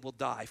probably will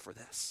die for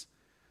this.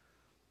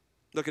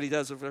 Look what he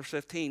does in verse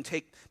 15.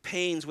 Take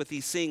pains with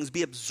these things.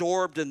 Be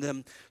absorbed in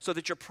them so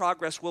that your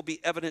progress will be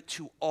evident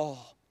to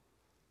all.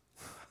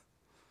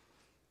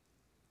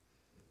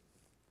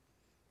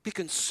 Be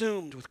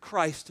consumed with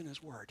Christ and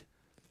his word.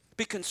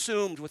 Be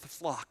consumed with the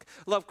flock.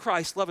 Love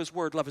Christ, love his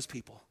word, love his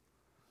people.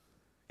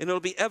 And it'll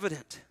be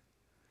evident.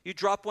 You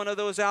drop one of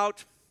those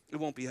out, it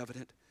won't be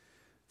evident.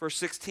 Verse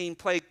 16,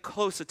 pay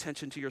close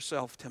attention to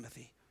yourself,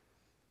 Timothy.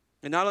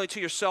 And not only to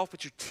yourself,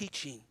 but your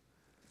teaching.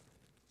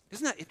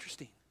 Isn't that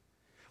interesting?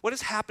 What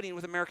is happening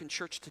with American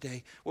church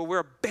today where we're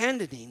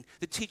abandoning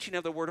the teaching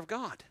of the Word of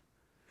God?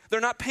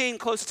 They're not paying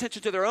close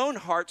attention to their own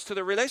hearts, to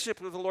their relationship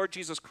with the Lord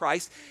Jesus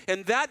Christ,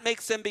 and that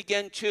makes them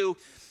begin to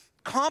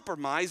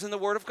compromise in the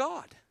Word of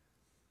God.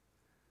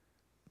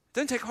 It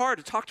doesn't take hard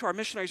to talk to our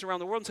missionaries around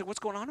the world and say, what's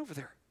going on over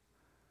there?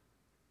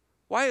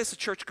 Why is the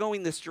church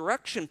going this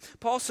direction?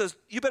 Paul says,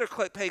 you better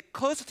pay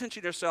close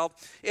attention to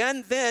yourself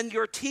and then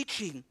your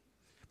teaching.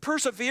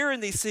 Persevere in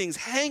these things.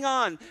 Hang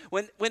on.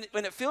 When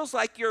it feels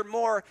like you're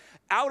more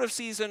out of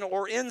season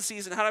or in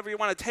season, however you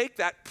want to take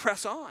that,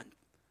 press on.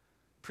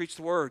 Preach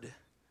the word.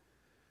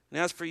 And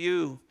as for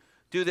you,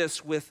 do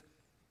this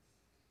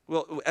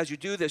as you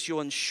do this, you'll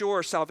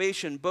ensure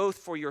salvation both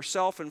for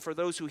yourself and for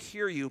those who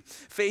hear you.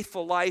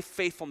 Faithful life,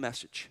 faithful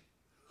message.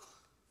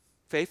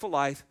 Faithful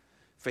life,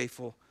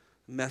 faithful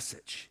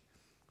message.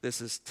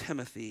 This is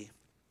Timothy.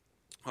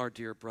 our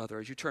dear brother.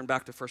 As you turn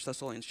back to 1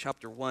 Thessalonians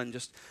chapter 1,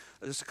 just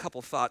a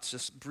couple thoughts,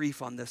 just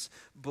brief on this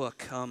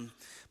book.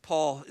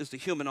 Paul is the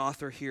human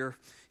author here.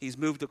 He's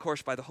moved, of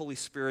course, by the Holy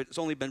Spirit. It's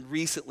only been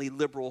recently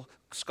liberal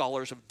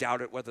scholars have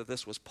doubted whether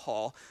this was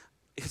Paul.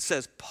 It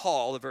says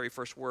Paul, the very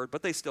first word,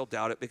 but they still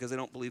doubt it because they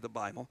don't believe the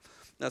Bible.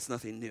 That's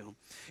nothing new.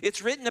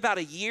 It's written about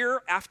a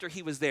year after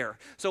he was there.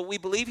 So we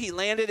believe he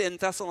landed in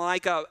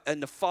Thessalonica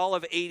in the fall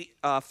of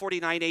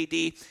 49 AD.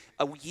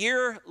 A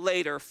year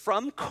later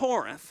from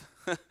Corinth,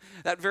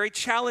 that very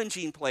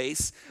challenging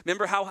place.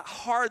 Remember how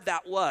hard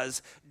that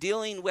was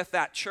dealing with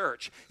that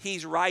church.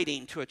 He's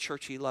writing to a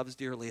church he loves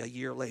dearly a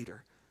year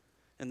later,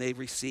 and they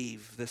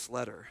receive this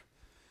letter.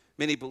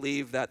 Many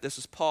believe that this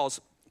is Paul's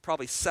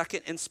probably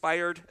second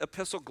inspired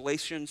epistle,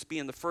 Galatians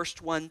being the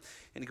first one,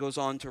 and he goes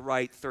on to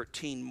write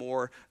 13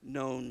 more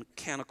known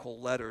canonical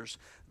letters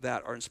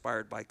that are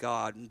inspired by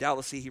God. And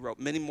doubtlessly he wrote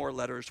many more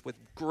letters with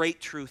great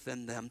truth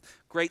in them,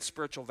 great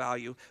spiritual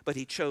value, but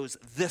he chose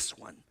this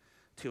one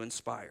to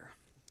inspire.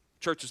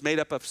 Church is made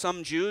up of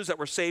some Jews that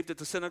were saved at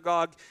the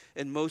synagogue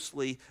and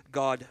mostly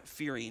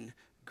God-fearing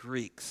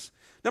Greeks.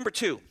 Number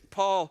two,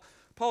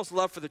 Paul's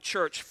love for the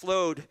church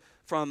flowed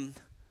from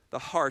the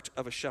heart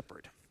of a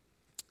shepherd.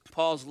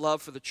 Paul's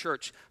love for the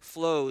church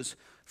flows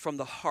from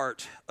the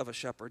heart of a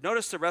shepherd.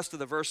 Notice the rest of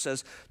the verse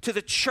says, to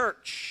the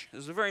church,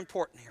 this is very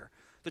important here,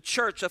 the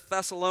church of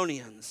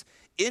Thessalonians,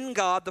 in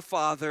God the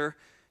Father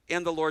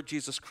and the Lord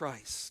Jesus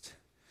Christ.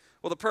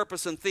 Well, the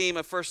purpose and theme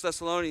of 1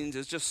 Thessalonians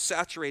is just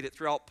saturated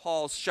throughout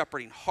Paul's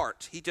shepherding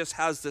heart. He just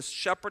has this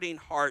shepherding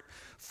heart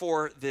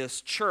for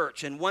this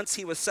church. And once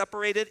he was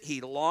separated,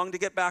 he longed to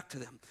get back to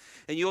them.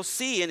 And you'll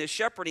see in his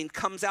shepherding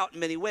comes out in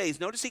many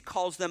ways. Notice he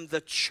calls them the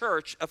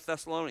church of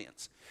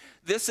Thessalonians.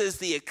 This is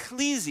the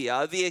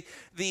ecclesia,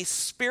 the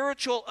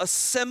spiritual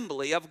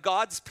assembly of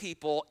God's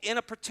people in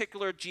a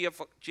particular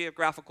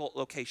geographical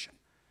location.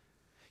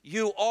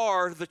 You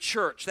are the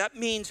church. That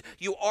means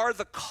you are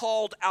the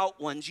called out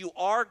ones. You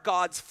are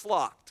God's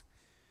flock.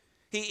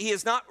 He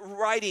is not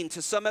writing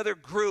to some other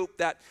group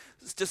that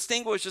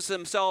distinguishes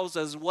themselves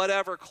as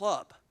whatever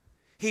club.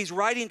 He's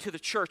writing to the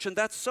church, and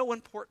that's so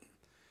important.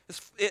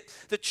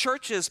 The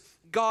church is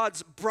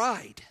God's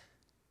bride.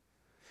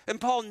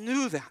 And Paul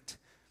knew that.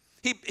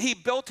 He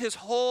built his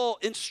whole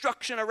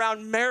instruction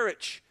around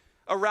marriage,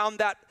 around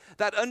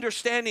that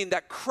understanding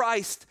that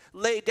Christ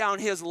laid down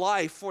his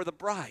life for the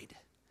bride.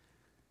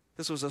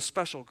 This was a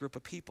special group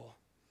of people,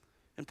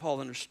 and Paul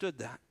understood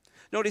that.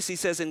 Notice he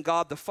says, in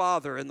God the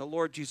Father and the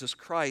Lord Jesus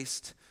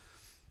Christ.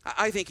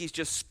 I think he's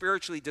just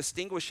spiritually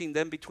distinguishing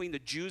them between the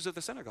Jews of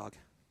the synagogue.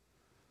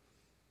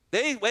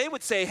 They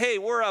would say, hey,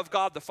 we're of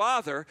God the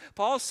Father.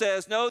 Paul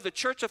says, no, the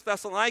church of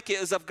Thessalonica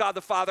is of God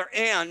the Father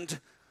and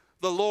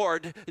the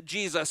Lord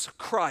Jesus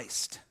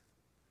Christ.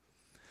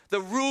 The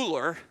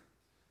ruler,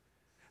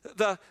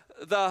 the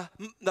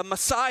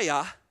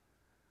Messiah,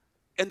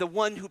 and the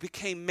one who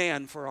became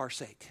man for our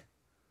sake.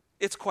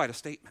 It's quite a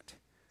statement.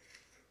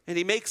 And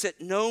he makes it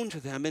known to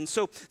them. And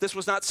so this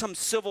was not some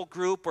civil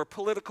group or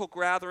political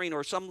gathering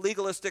or some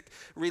legalistic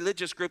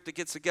religious group that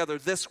gets together.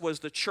 This was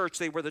the church.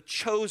 They were the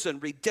chosen,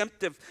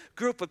 redemptive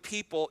group of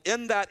people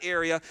in that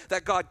area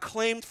that God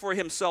claimed for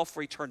himself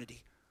for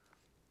eternity.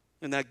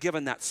 And that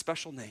given that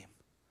special name,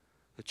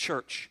 the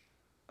church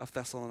of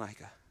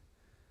Thessalonica.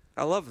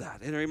 I love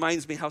that. And it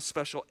reminds me how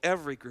special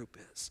every group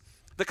is.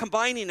 The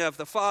combining of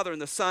the Father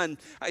and the Son,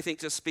 I think,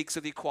 just speaks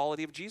of the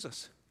equality of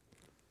Jesus.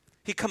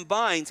 He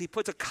combines, he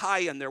puts a kai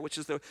in there, which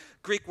is the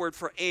Greek word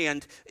for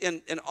and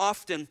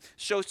often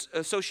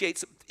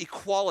associates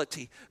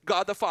equality.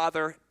 God the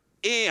Father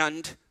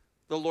and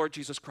the Lord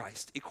Jesus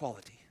Christ,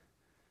 equality.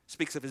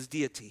 Speaks of his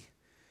deity.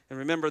 And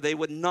remember, they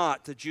would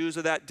not, the Jews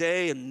of that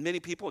day and many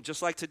people,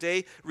 just like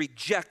today,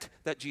 reject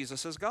that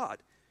Jesus is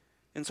God.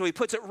 And so he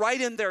puts it right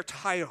in their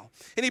title.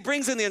 And he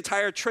brings in the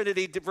entire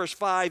Trinity. Verse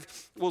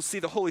 5, we'll see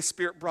the Holy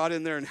Spirit brought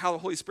in there and how the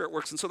Holy Spirit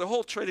works. And so the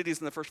whole Trinity is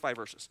in the first 5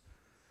 verses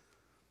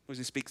as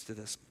he speaks to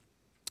this.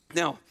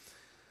 Now,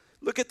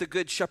 look at the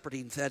good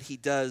shepherding that he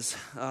does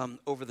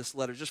over this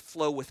letter. Just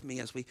flow with me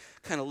as we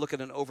kind of look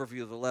at an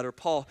overview of the letter.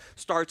 Paul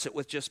starts it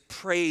with just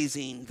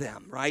praising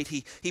them, right?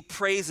 He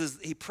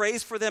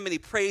prays for them, and he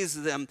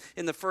praises them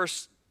in the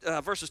first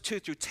verses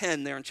 2 through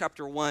 10 there in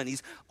chapter 1.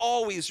 He's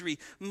always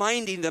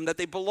reminding them that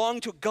they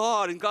belong to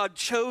God and God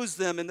chose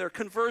them and their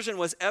conversion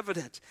was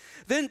evident.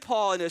 Then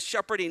Paul, in his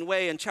shepherding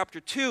way in chapter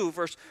 2,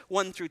 verse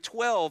 1 through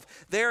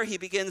 12, there he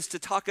begins to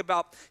talk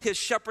about his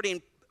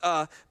shepherding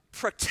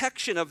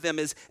protection of them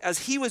as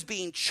he was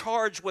being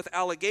charged with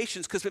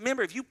allegations. Because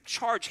remember, if you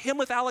charge him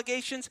with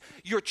allegations,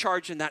 you're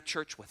charging that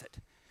church with it.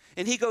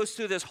 And he goes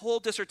through this whole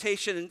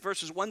dissertation in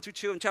verses 1 through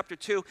 2 in chapter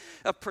 2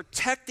 of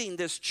protecting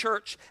this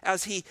church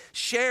as he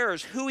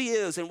shares who he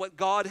is and what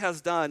God has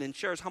done and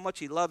shares how much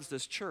he loves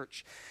this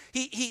church.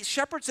 He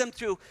shepherds them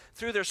through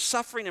their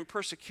suffering and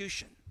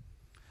persecution.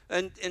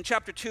 And in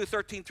chapter 2,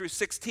 13 through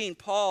 16,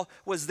 Paul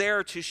was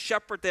there to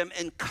shepherd them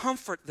and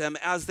comfort them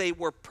as they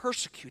were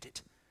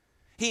persecuted.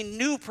 He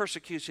knew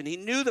persecution. He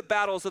knew the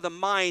battles of the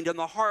mind and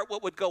the heart,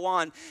 what would go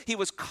on. He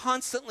was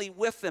constantly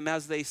with them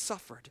as they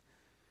suffered.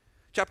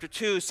 Chapter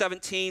 2,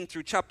 17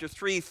 through chapter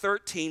 3,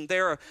 13,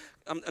 there,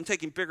 I'm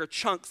taking bigger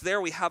chunks. There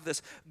we have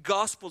this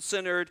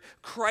gospel-centered,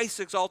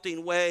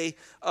 Christ-exalting way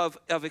of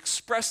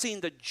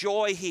expressing the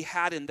joy he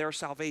had in their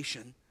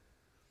salvation.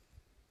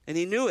 And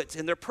he knew it,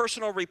 and their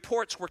personal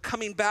reports were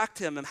coming back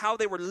to him and how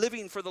they were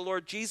living for the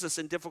Lord Jesus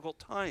in difficult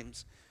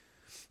times.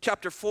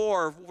 Chapter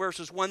 4,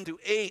 verses 1 through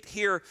 8,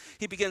 here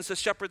he begins to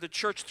shepherd the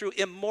church through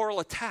immoral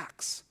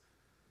attacks.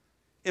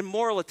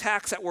 Immoral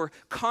attacks that were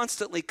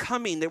constantly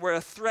coming. They were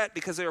a threat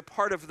because they were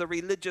part of the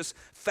religious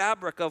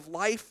fabric of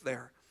life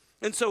there.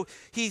 And so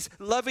he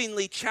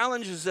lovingly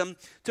challenges them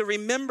to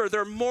remember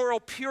their moral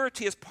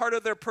purity as part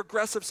of their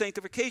progressive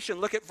sanctification.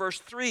 Look at verse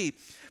 3.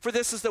 For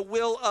this is the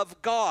will of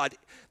God.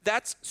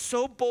 That's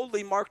so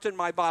boldly marked in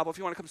my Bible. If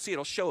you want to come see it,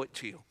 I'll show it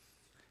to you.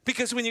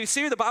 Because when you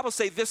see the Bible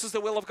say, this is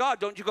the will of God,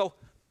 don't you go,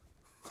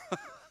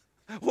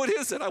 what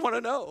is it? I want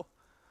to know.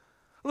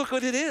 Look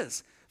what it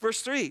is.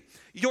 Verse 3,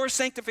 your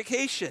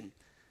sanctification.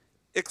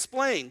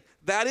 Explain.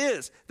 That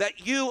is,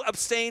 that you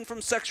abstain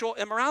from sexual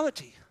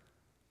immorality.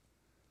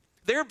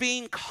 They're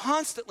being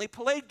constantly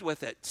plagued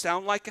with it.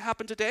 Sound like it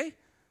happened today?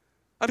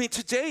 I mean,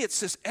 today it's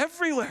just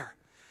everywhere.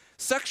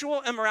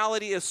 Sexual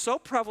immorality is so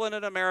prevalent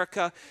in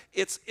America,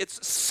 it's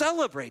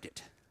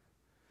celebrated.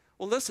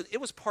 Well, listen,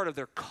 it was part of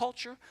their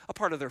culture, a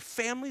part of their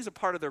families, a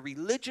part of their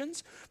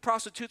religions.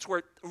 Prostitutes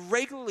were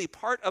regularly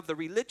part of the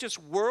religious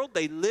world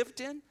they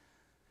lived in.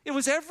 It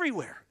was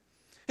everywhere.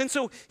 And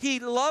so he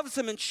loves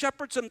them and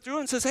shepherds them through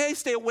and says, hey,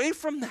 stay away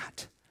from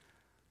that.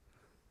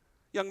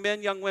 Young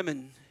men, young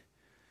women,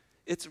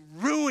 it's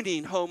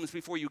ruining homes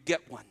before you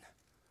get one.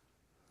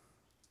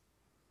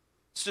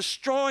 It's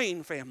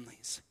destroying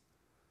families.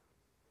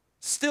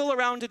 Still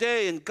around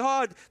today, and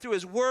God, through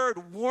his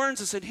word,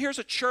 warns us, and here's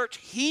a church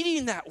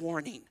heeding that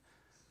warning.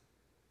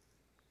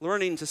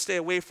 Learning to stay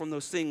away from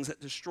those things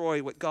that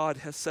destroy what God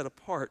has set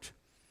apart.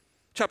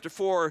 Chapter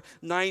 4,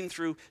 9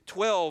 through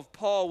 12,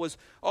 Paul was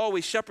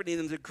always shepherding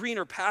them to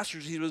greener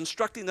pastures. He was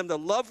instructing them to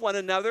love one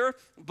another,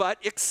 but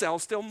excel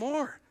still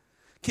more.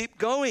 Keep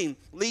going.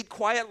 Lead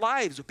quiet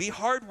lives. Be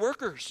hard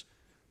workers.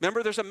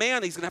 Remember, there's a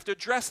man he's going to have to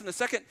address in the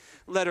second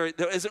letter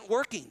that isn't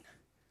working.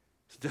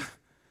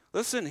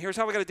 Listen, here's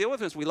how we got to deal with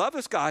this. We love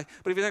this guy,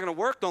 but if he's not going to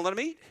work, don't let him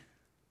eat.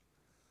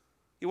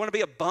 You want to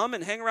be a bum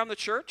and hang around the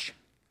church?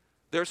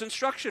 There's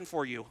instruction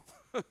for you.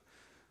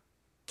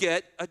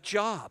 Get a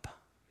job.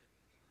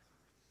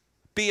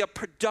 Be a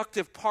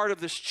productive part of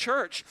this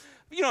church.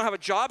 If you don't have a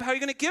job, how are you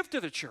going to give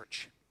to the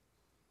church?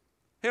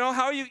 You know,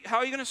 how are you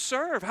going to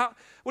serve?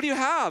 What do you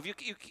have?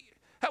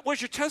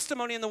 What's your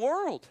testimony in the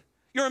world?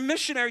 You're a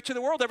missionary to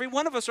the world. Every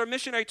one of us are a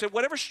missionary to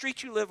whatever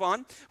street you live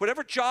on,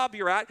 whatever job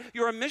you're at,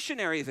 you're a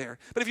missionary there.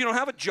 But if you don't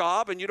have a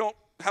job and you don't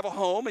have a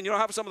home and you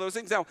don't have some of those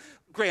things, now,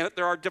 granted,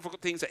 there are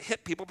difficult things that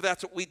hit people, but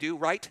that's what we do,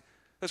 right?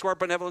 That's where our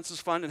benevolence is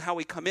fun and how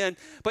we come in.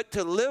 But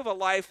to live a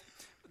life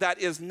that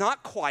is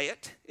not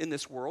quiet in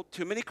this world,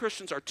 too many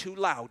Christians are too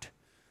loud.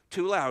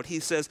 Too loud. He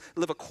says,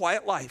 live a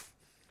quiet life.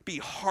 Be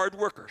hard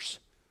workers.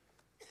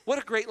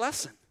 What a great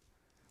lesson.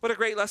 What a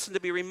great lesson to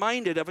be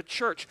reminded of a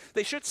church.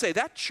 They should say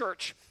that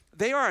church,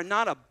 they are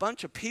not a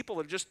bunch of people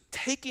that are just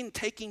taking.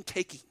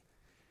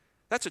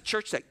 That's a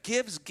church that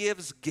gives.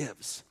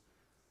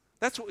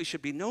 That's what we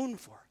should be known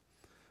for.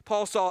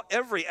 Paul saw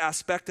every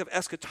aspect of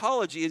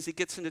eschatology as he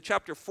gets into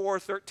chapter 4,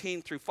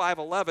 13 through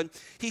 5:11.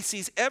 He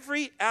sees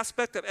every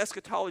aspect of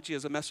eschatology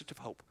as a message of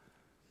hope.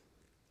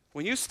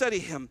 When you study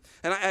him,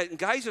 and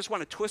guys just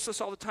want to twist this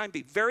all the time,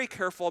 be very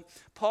careful.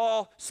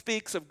 Paul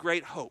speaks of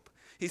great hope.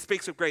 He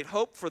speaks of great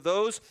hope for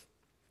those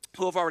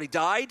who have already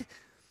died.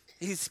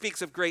 He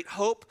speaks of great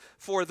hope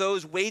for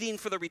those waiting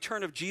for the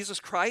return of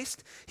Jesus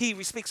Christ.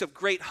 He speaks of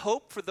great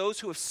hope for those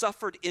who have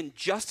suffered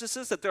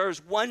injustices, that there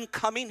is one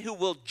coming who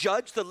will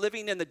judge the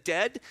living and the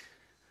dead.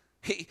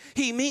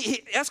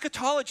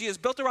 Eschatology is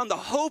built around the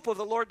hope of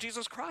the Lord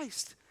Jesus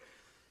Christ.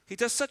 He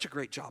does such a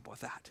great job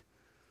with that.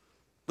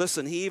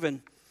 Listen, he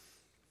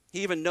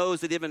even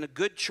knows that even in a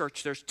good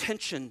church, there's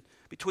tension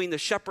between the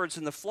shepherds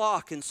and the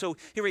flock. And so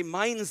he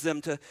reminds them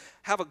to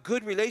have a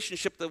good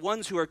relationship, the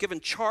ones who are given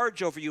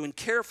charge over you, and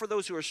care for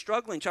those who are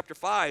struggling, chapter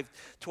 5,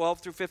 12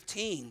 through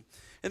 15.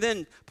 And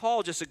then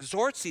Paul just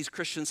exhorts these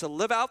Christians to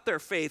live out their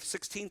faith,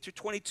 16 through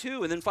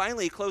 22. And then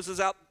finally he closes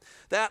out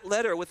that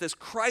letter with this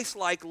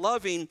Christ-like,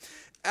 loving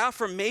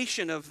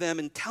affirmation of them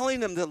and telling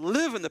them to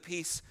live in the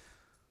peace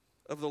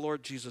of the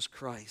Lord Jesus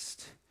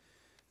Christ.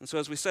 And so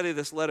as we study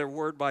this letter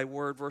word by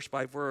word, verse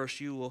by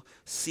verse, you will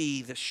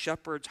see the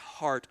shepherd's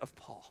heart of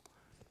Paul.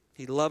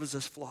 He loves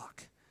his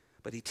flock,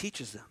 but he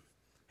teaches them,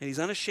 and he's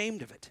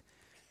unashamed of it.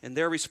 And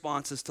their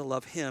response is to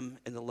love him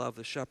and to love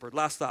the shepherd.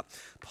 Last thought,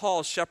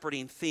 Paul's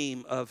shepherding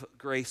theme of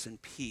grace and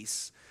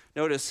peace.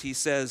 Notice he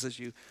says, as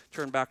you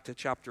turn back to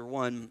chapter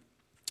 1,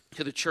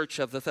 to the church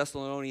of the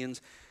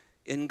Thessalonians,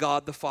 in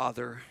God the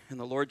Father and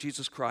the Lord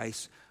Jesus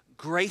Christ,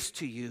 grace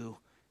to you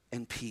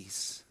and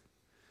peace.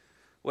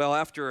 Well,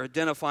 after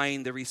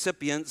identifying the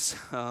recipients,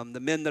 the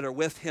men that are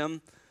with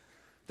him,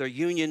 their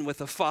union with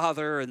the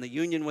Father and the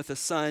union with the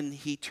Son,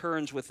 he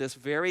turns with this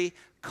very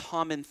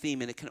common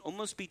theme, and it can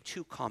almost be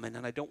too common,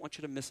 and I don't want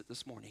you to miss it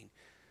this morning.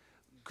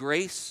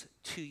 Grace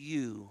to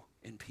you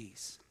and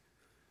peace.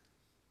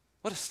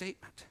 What a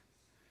statement.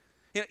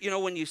 You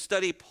know, when you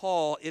study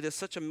Paul, it is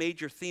such a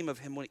major theme of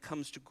him when it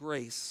comes to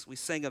grace. We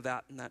sang of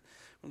that in one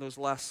of those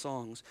last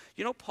songs.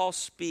 You know, Paul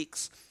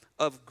speaks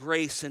of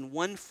grace in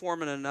one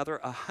form and another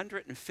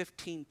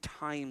 115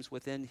 times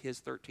within his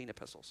 13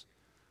 epistles.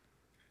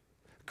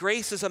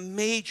 Grace is a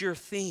major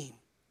theme.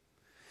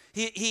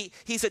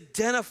 He's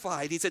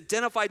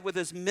identified with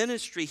his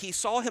ministry. He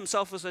saw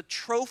himself as a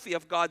trophy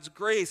of God's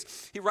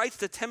grace. He writes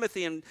to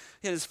Timothy in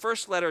his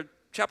first letter,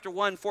 chapter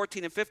 1,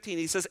 14 and 15,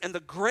 he says, "And the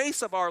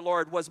grace of our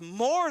Lord was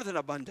more than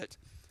abundant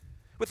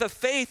with the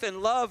faith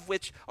and love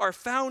which are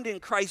found in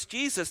Christ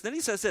Jesus." Then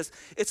he says this,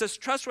 it's a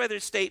trustworthy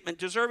statement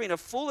deserving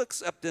of full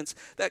acceptance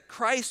that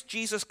Christ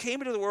Jesus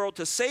came into the world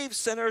to save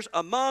sinners,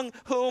 among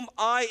whom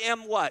I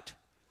am what?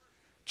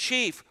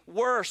 Chief,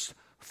 worst,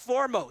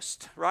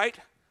 foremost, right?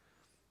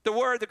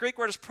 The Greek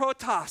word is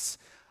protos.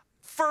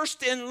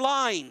 First in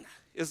line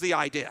is the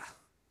idea.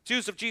 It's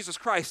used of Jesus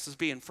Christ as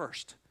being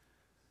first.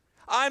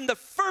 I'm the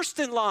first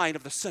in line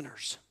of the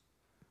sinners.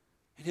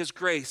 And his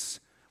grace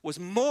was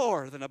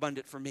more than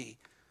abundant for me.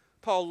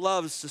 Paul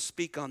loves to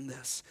speak on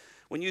this.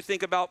 When you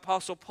think about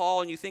Apostle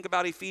Paul and you think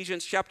about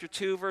Ephesians chapter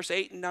 2, verse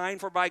 8 and 9,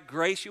 for by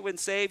grace you have been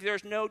saved,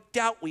 there's no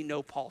doubt we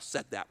know Paul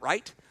said that,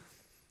 right?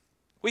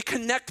 We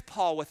connect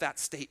Paul with that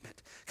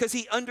statement because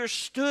he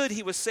understood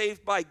he was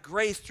saved by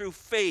grace through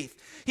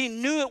faith. He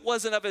knew it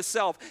wasn't of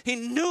himself. He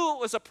knew it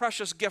was a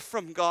precious gift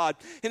from God,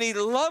 and he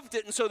loved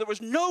it, and so there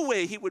was no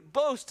way he would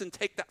boast and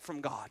take that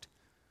from God.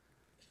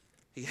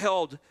 He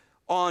held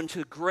on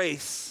to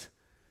grace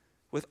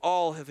with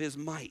all of his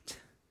might,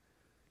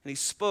 and he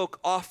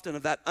spoke often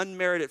of that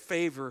unmerited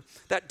favor,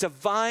 that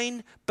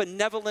divine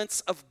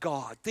benevolence of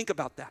God. Think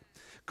about that.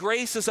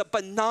 Grace is a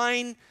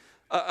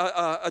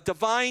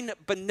divine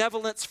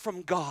benevolence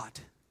from God.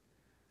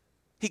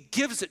 He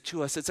gives it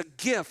to us. It's a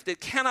gift.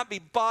 It cannot be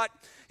bought.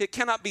 It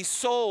cannot be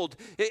sold.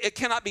 It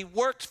cannot be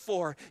worked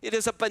for. It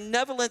is a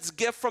benevolence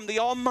gift from the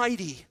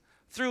Almighty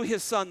through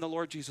his Son, the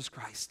Lord Jesus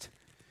Christ.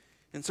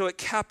 And so it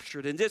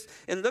captured. And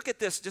look at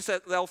this, just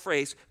that little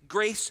phrase,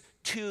 grace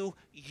to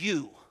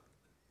you.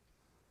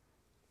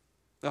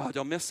 Oh,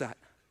 don't miss that.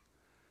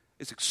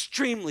 It's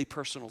extremely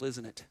personal,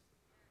 isn't it?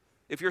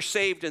 If you're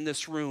saved in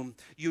this room,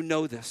 you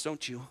know this,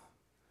 don't you?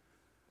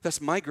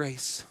 That's my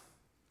grace.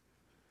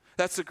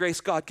 That's the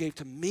grace God gave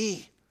to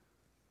me.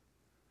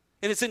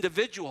 And it's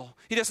individual.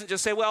 He doesn't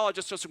just say, well, I'll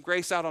just throw some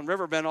grace out on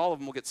Riverbend, all of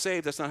them will get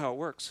saved. That's not how it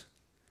works.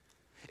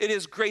 It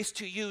is grace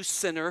to you,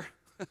 sinner.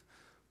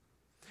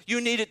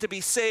 You needed to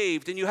be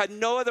saved, and you had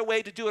no other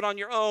way to do it on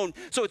your own.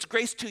 So it's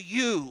grace to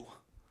you.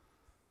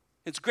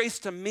 It's grace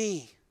to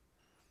me.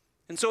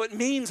 And so it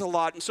means a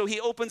lot. And so he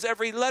opens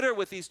every letter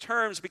with these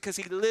terms because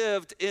he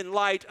lived in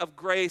light of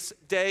grace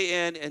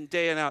day in and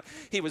day out.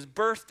 He was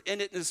birthed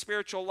in it in his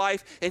spiritual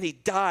life, and he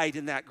died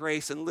in that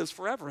grace and lives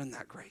forever in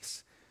that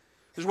grace.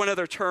 There's one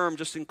other term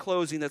just in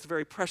closing that's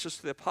very precious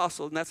to the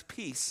apostle, and that's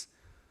peace.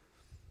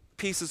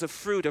 Peace is a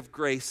fruit of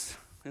grace,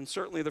 and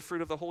certainly the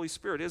fruit of the Holy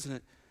Spirit, isn't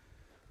it?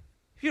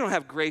 If you don't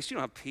have grace, you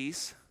don't have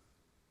peace.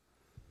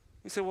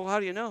 You say, well, how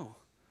do you know?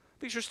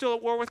 Because you're still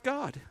at war with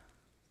God.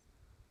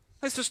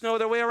 There's just no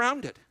other way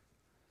around it.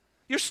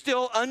 You're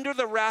still under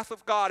the wrath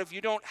of God if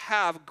you don't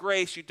have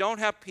grace, you don't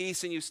have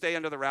peace, and you stay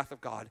under the wrath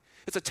of God.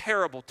 It's a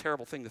terrible,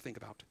 terrible thing to think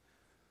about.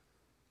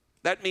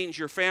 That means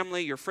your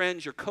family, your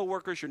friends, your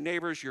coworkers, your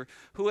neighbors, your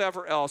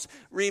whoever else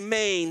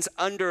remains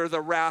under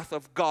the wrath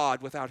of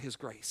God without his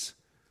grace.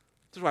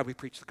 This is why we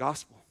preach the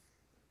gospel.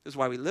 This is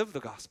why we live the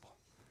gospel.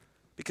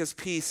 Because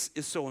peace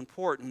is so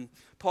important.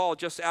 Paul,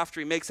 just after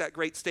he makes that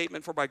great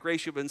statement, for by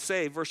grace you've been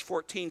saved, verse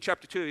 14,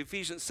 chapter 2 of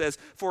Ephesians says,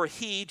 for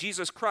he,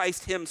 Jesus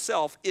Christ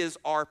himself, is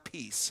our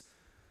peace.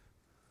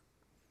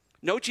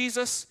 No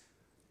Jesus,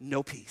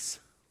 no peace.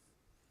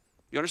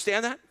 You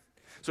understand that?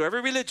 So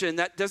every religion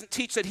that doesn't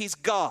teach that he's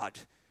God,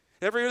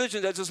 every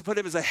religion that doesn't put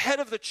him as the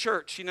head of the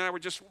church, you know, I were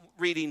just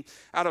reading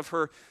out of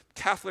her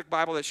Catholic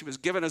Bible that she was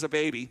given as a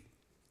baby.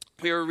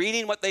 We were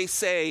reading what they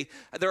say,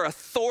 their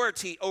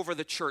authority over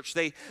the church.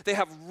 They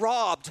have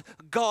robbed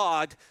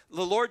God,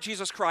 the Lord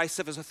Jesus Christ,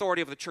 of his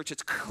authority over the church.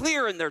 It's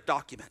clear in their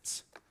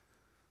documents.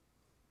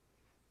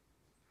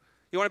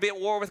 You want to be at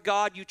war with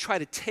God? You try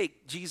to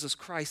take Jesus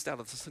Christ out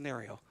of the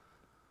scenario.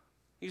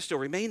 You still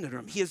remain in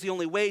him. He is the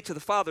only way to the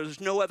Father.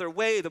 There's no other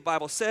way, the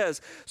Bible says.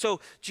 So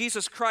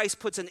Jesus Christ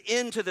puts an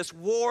end to this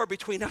war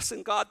between us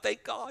and God.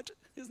 Thank God.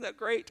 Isn't that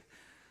great?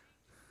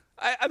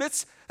 I mean,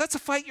 that's a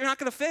fight you're not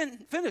going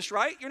to finish,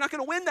 right? You're not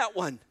going to win that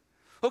one.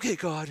 Okay,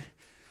 God,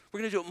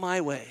 we're going to do it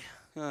my way.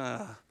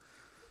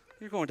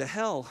 You're going to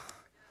hell.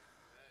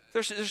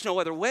 There's no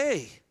other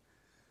way.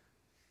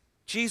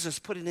 Jesus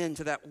put an end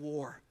to that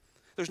war.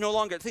 There's no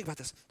longer, think about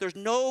this, there's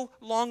no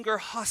longer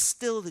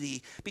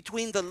hostility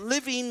between the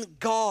living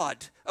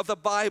God of the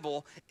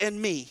Bible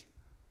and me.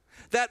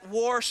 That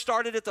war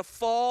started at the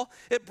fall.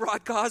 It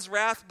brought God's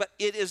wrath, but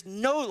it is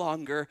no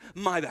longer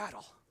my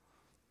battle.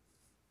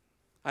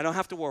 I don't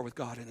have to war with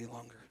God any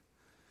longer.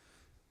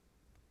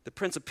 The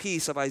Prince of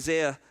Peace of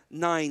Isaiah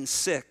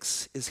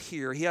 9:6 is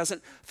here. He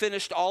hasn't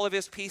finished all of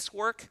his peace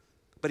work,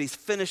 but he's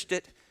finished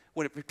it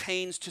when it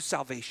pertains to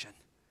salvation.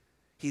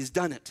 He's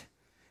done it.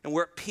 And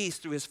we're at peace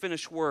through his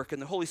finished work.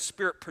 And the Holy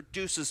Spirit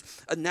produces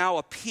now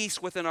a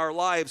peace within our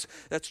lives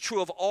that's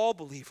true of all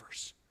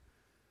believers.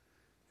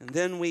 And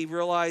then we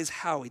realize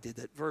how he did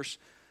that.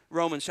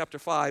 Romans chapter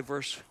 5,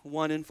 verse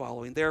 1 and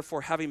following.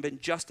 Therefore, having been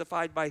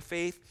justified by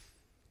faith,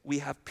 we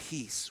have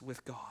peace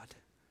with God.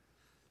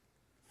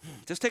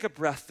 Just take a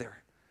breath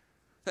there.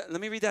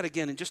 Let me read that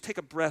again and just take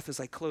a breath as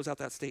I close out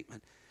that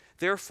statement.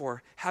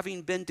 Therefore,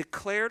 having been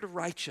declared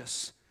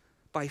righteous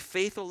by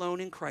faith alone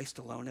in Christ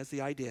alone, as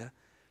the idea,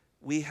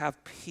 we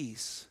have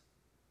peace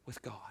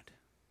with God.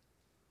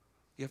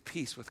 You have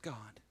peace with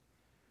God.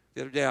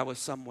 The other day I was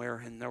somewhere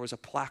and there was a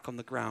plaque on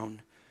the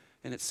ground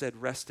and it said,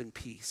 rest in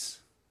peace.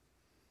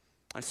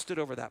 I stood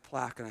over that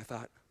plaque and I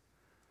thought,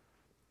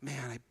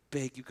 man, I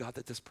beg you, God,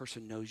 that this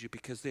person knows you,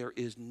 because there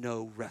is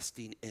no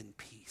resting in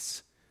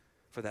peace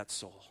for that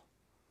soul.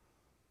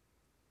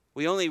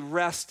 We only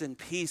rest in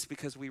peace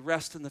because we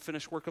rest in the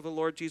finished work of the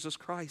Lord Jesus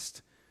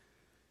Christ.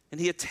 And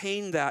he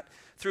attained that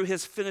through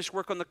his finished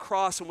work on the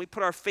cross, and we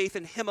put our faith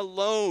in him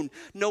alone,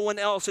 no one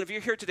else. And if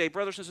you're here today,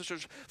 brothers and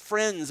sisters,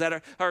 friends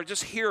that are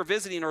just here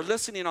visiting or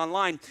listening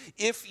online,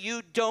 if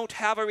you don't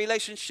have a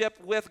relationship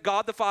with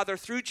God the Father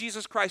through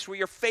Jesus Christ, where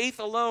your faith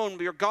alone,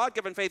 your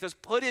God-given faith is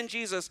put in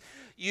Jesus,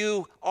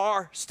 you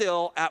are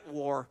still at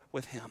war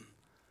with him.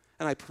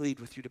 And I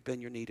plead with you to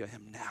bend your knee to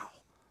him now.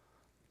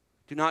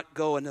 Do not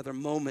go another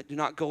moment. Do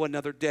not go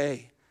another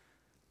day.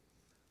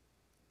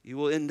 You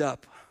will end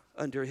up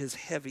under his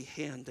heavy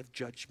hand of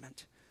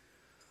judgment.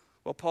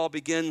 Well, Paul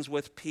begins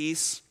with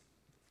peace.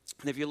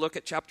 And if you look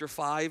at chapter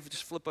 5,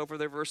 just flip over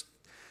there, verse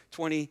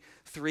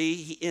 23,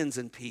 he ends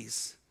in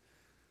peace.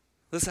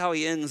 This is how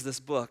he ends this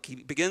book. He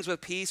begins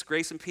with peace,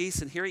 grace and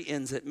peace, and here he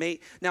ends it. May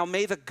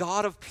the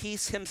God of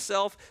peace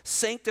himself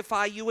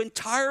sanctify you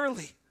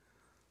entirely.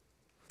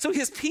 So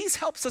his peace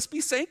helps us be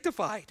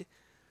sanctified.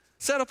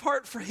 Set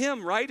apart for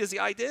him, right, is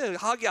the idea.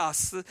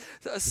 Hagios,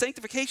 the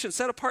sanctification,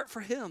 set apart for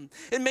him.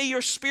 And may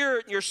your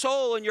spirit and your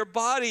soul and your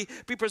body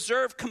be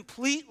preserved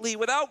completely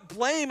without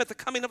blame at the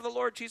coming of the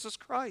Lord Jesus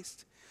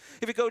Christ.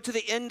 If you go to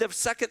the end of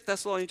 2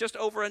 Thessalonians, just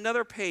over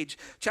another page,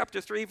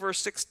 chapter 3, verse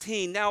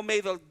 16, now may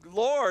the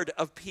Lord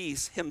of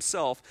peace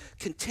himself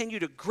continue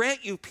to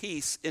grant you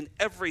peace in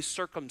every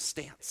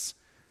circumstance.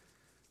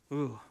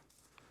 Ooh,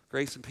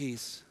 grace and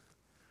peace.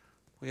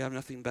 We have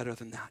nothing better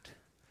than that.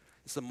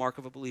 It's the mark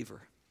of a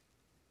believer.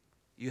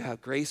 You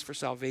have grace for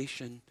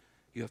salvation.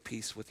 You have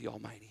peace with the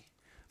Almighty.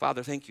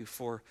 Father, thank you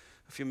for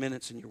a few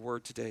minutes in your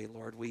word today,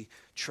 Lord. We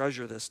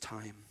treasure this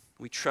time.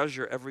 We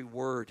treasure every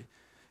word,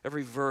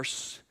 every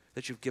verse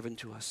that you've given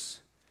to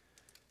us.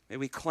 May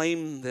we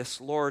claim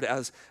this, Lord,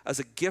 as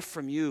a gift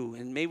from you,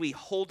 and may we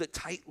hold it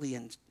tightly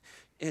and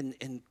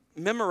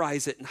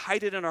memorize it and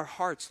hide it in our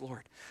hearts,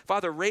 Lord.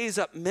 Father, raise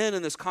up men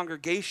in this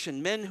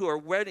congregation, men who are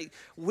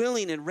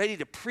willing and ready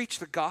to preach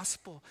the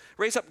gospel.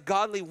 Raise up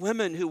godly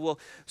women who will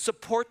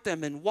support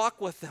them and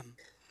walk with them.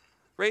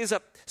 Raise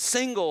up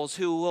singles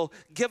who will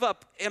give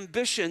up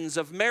ambitions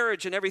of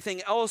marriage and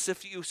everything else,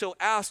 if you so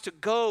ask, to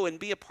go and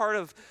be a part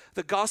of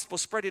the gospel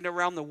spreading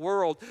around the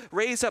world.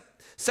 Raise up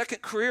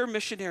second career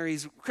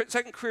missionaries,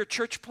 second career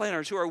church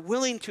planners who are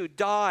willing to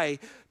die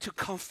to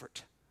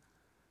comfort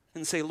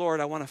and say, Lord,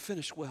 I want to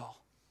finish well.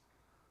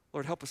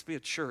 Lord, help us be a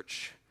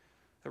church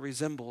that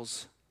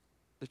resembles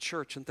the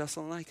church in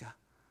Thessalonica.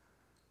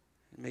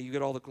 And may you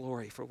get all the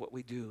glory for what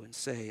we do and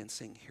say and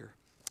sing here.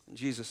 In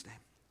Jesus' name,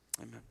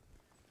 amen.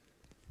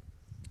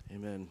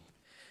 Amen.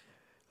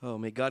 Oh,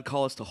 may God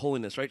call us to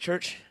holiness, right,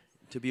 church?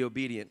 To be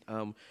obedient.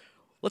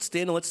 Let's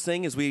stand and let's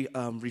sing as we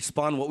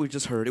respond to what we've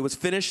just heard. It was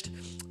finished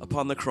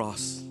upon the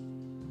cross.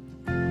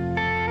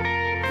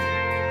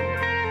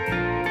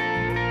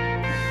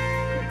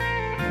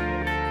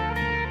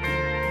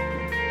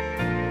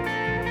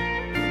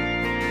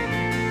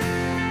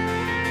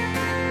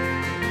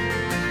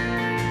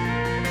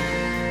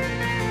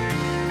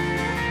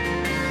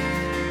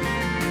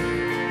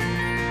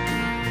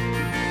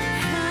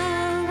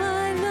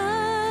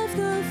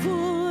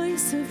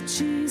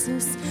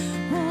 Jesus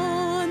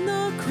on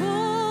the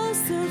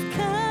cross of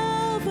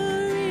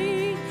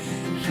Calvary,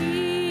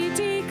 he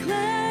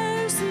declared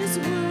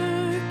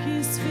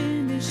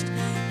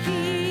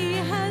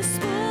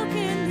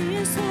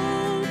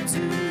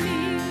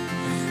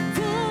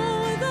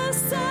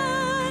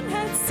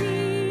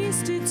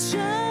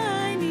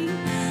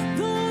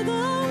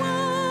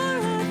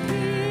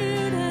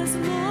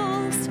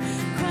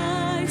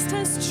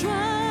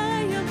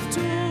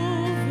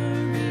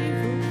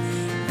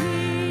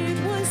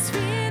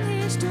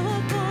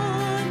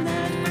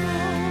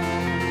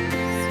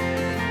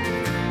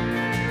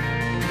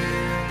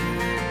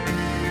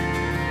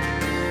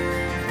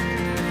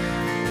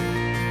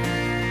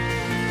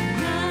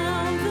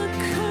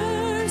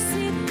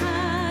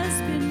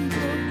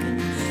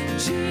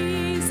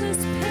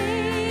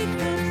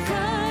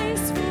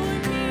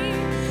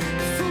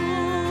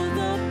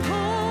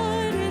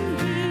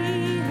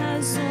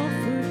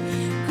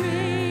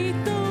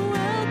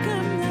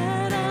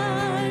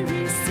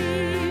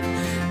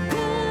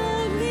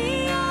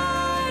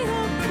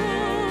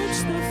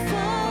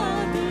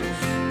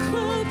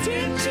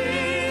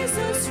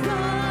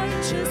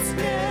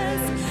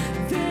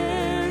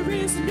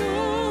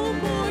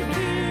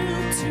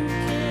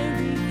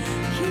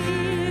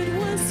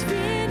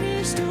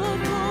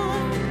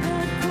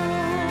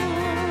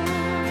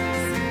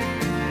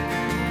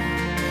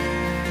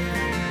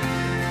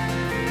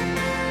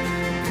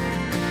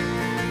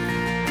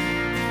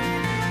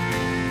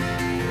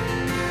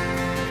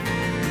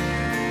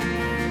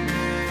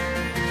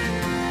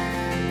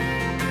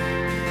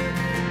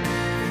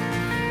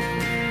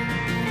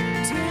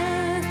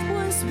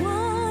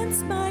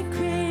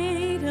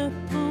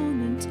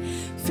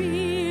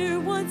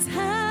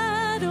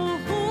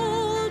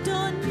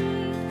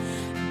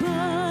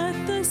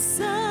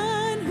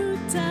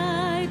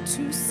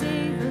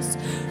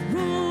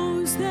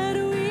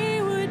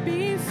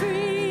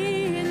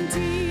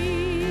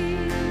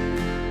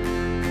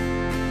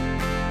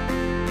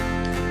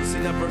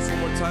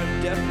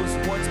time, death was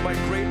once my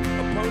great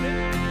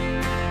opponent.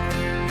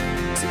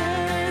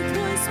 Death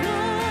was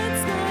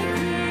once my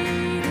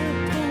great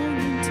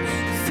opponent.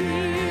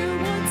 Fear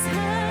once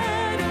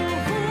had a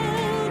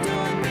hold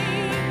on me.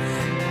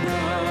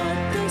 But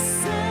the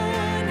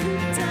Son who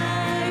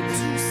died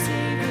to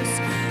save us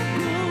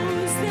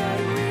rose that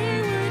we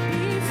would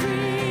be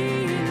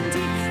free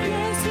indeed.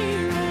 Yes, He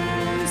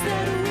rose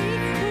that we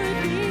would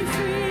be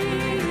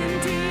free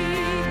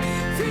indeed.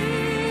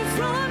 Free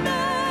from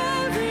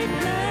every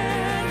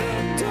plague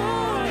and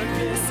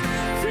darkness.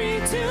 Free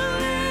to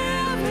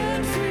live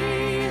and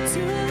free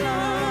to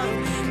love.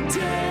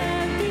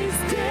 Death is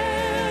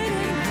dead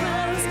and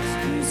Christ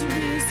is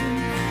risen.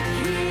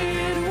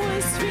 It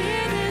was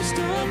finished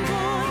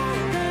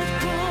upon that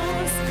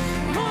cross.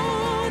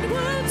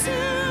 Onward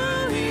to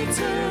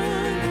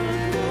eternal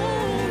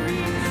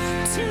glory,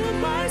 to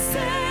my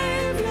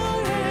Savior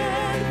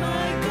and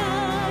my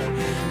God.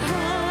 I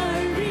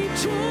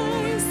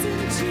rejoice in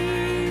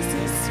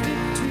Jesus'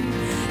 victory.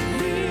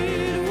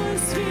 It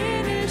was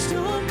finished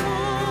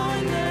upon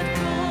that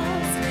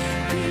cross.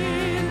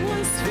 It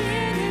was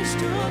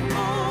finished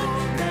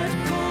upon that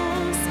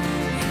cross.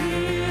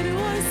 It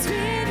was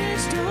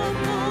finished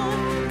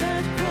upon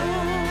that cross.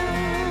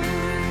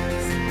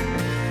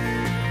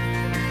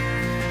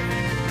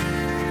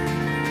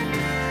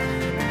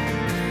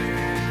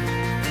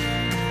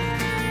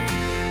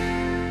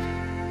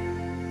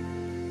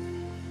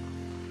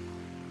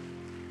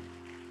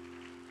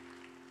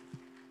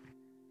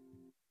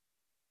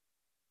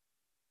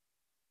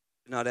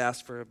 Not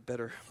ask for a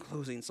better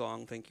closing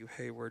song. Thank you,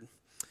 Hayward.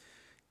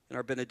 In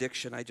our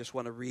benediction, I just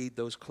want to read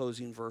those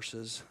closing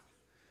verses.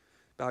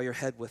 Bow your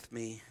head with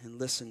me and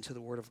listen to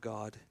the word of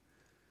God.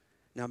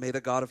 Now may the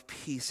God of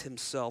peace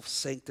himself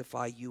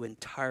sanctify you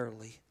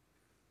entirely,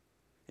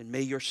 and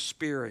may your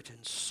spirit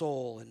and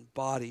soul and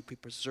body be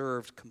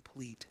preserved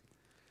complete,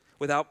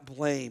 without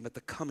blame at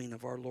the coming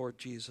of our Lord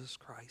Jesus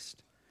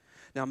Christ.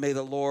 Now may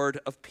the Lord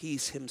of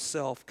peace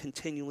himself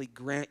continually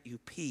grant you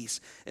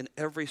peace in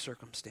every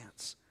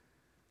circumstance.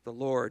 The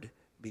Lord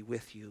be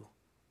with you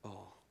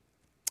all.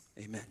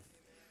 Amen.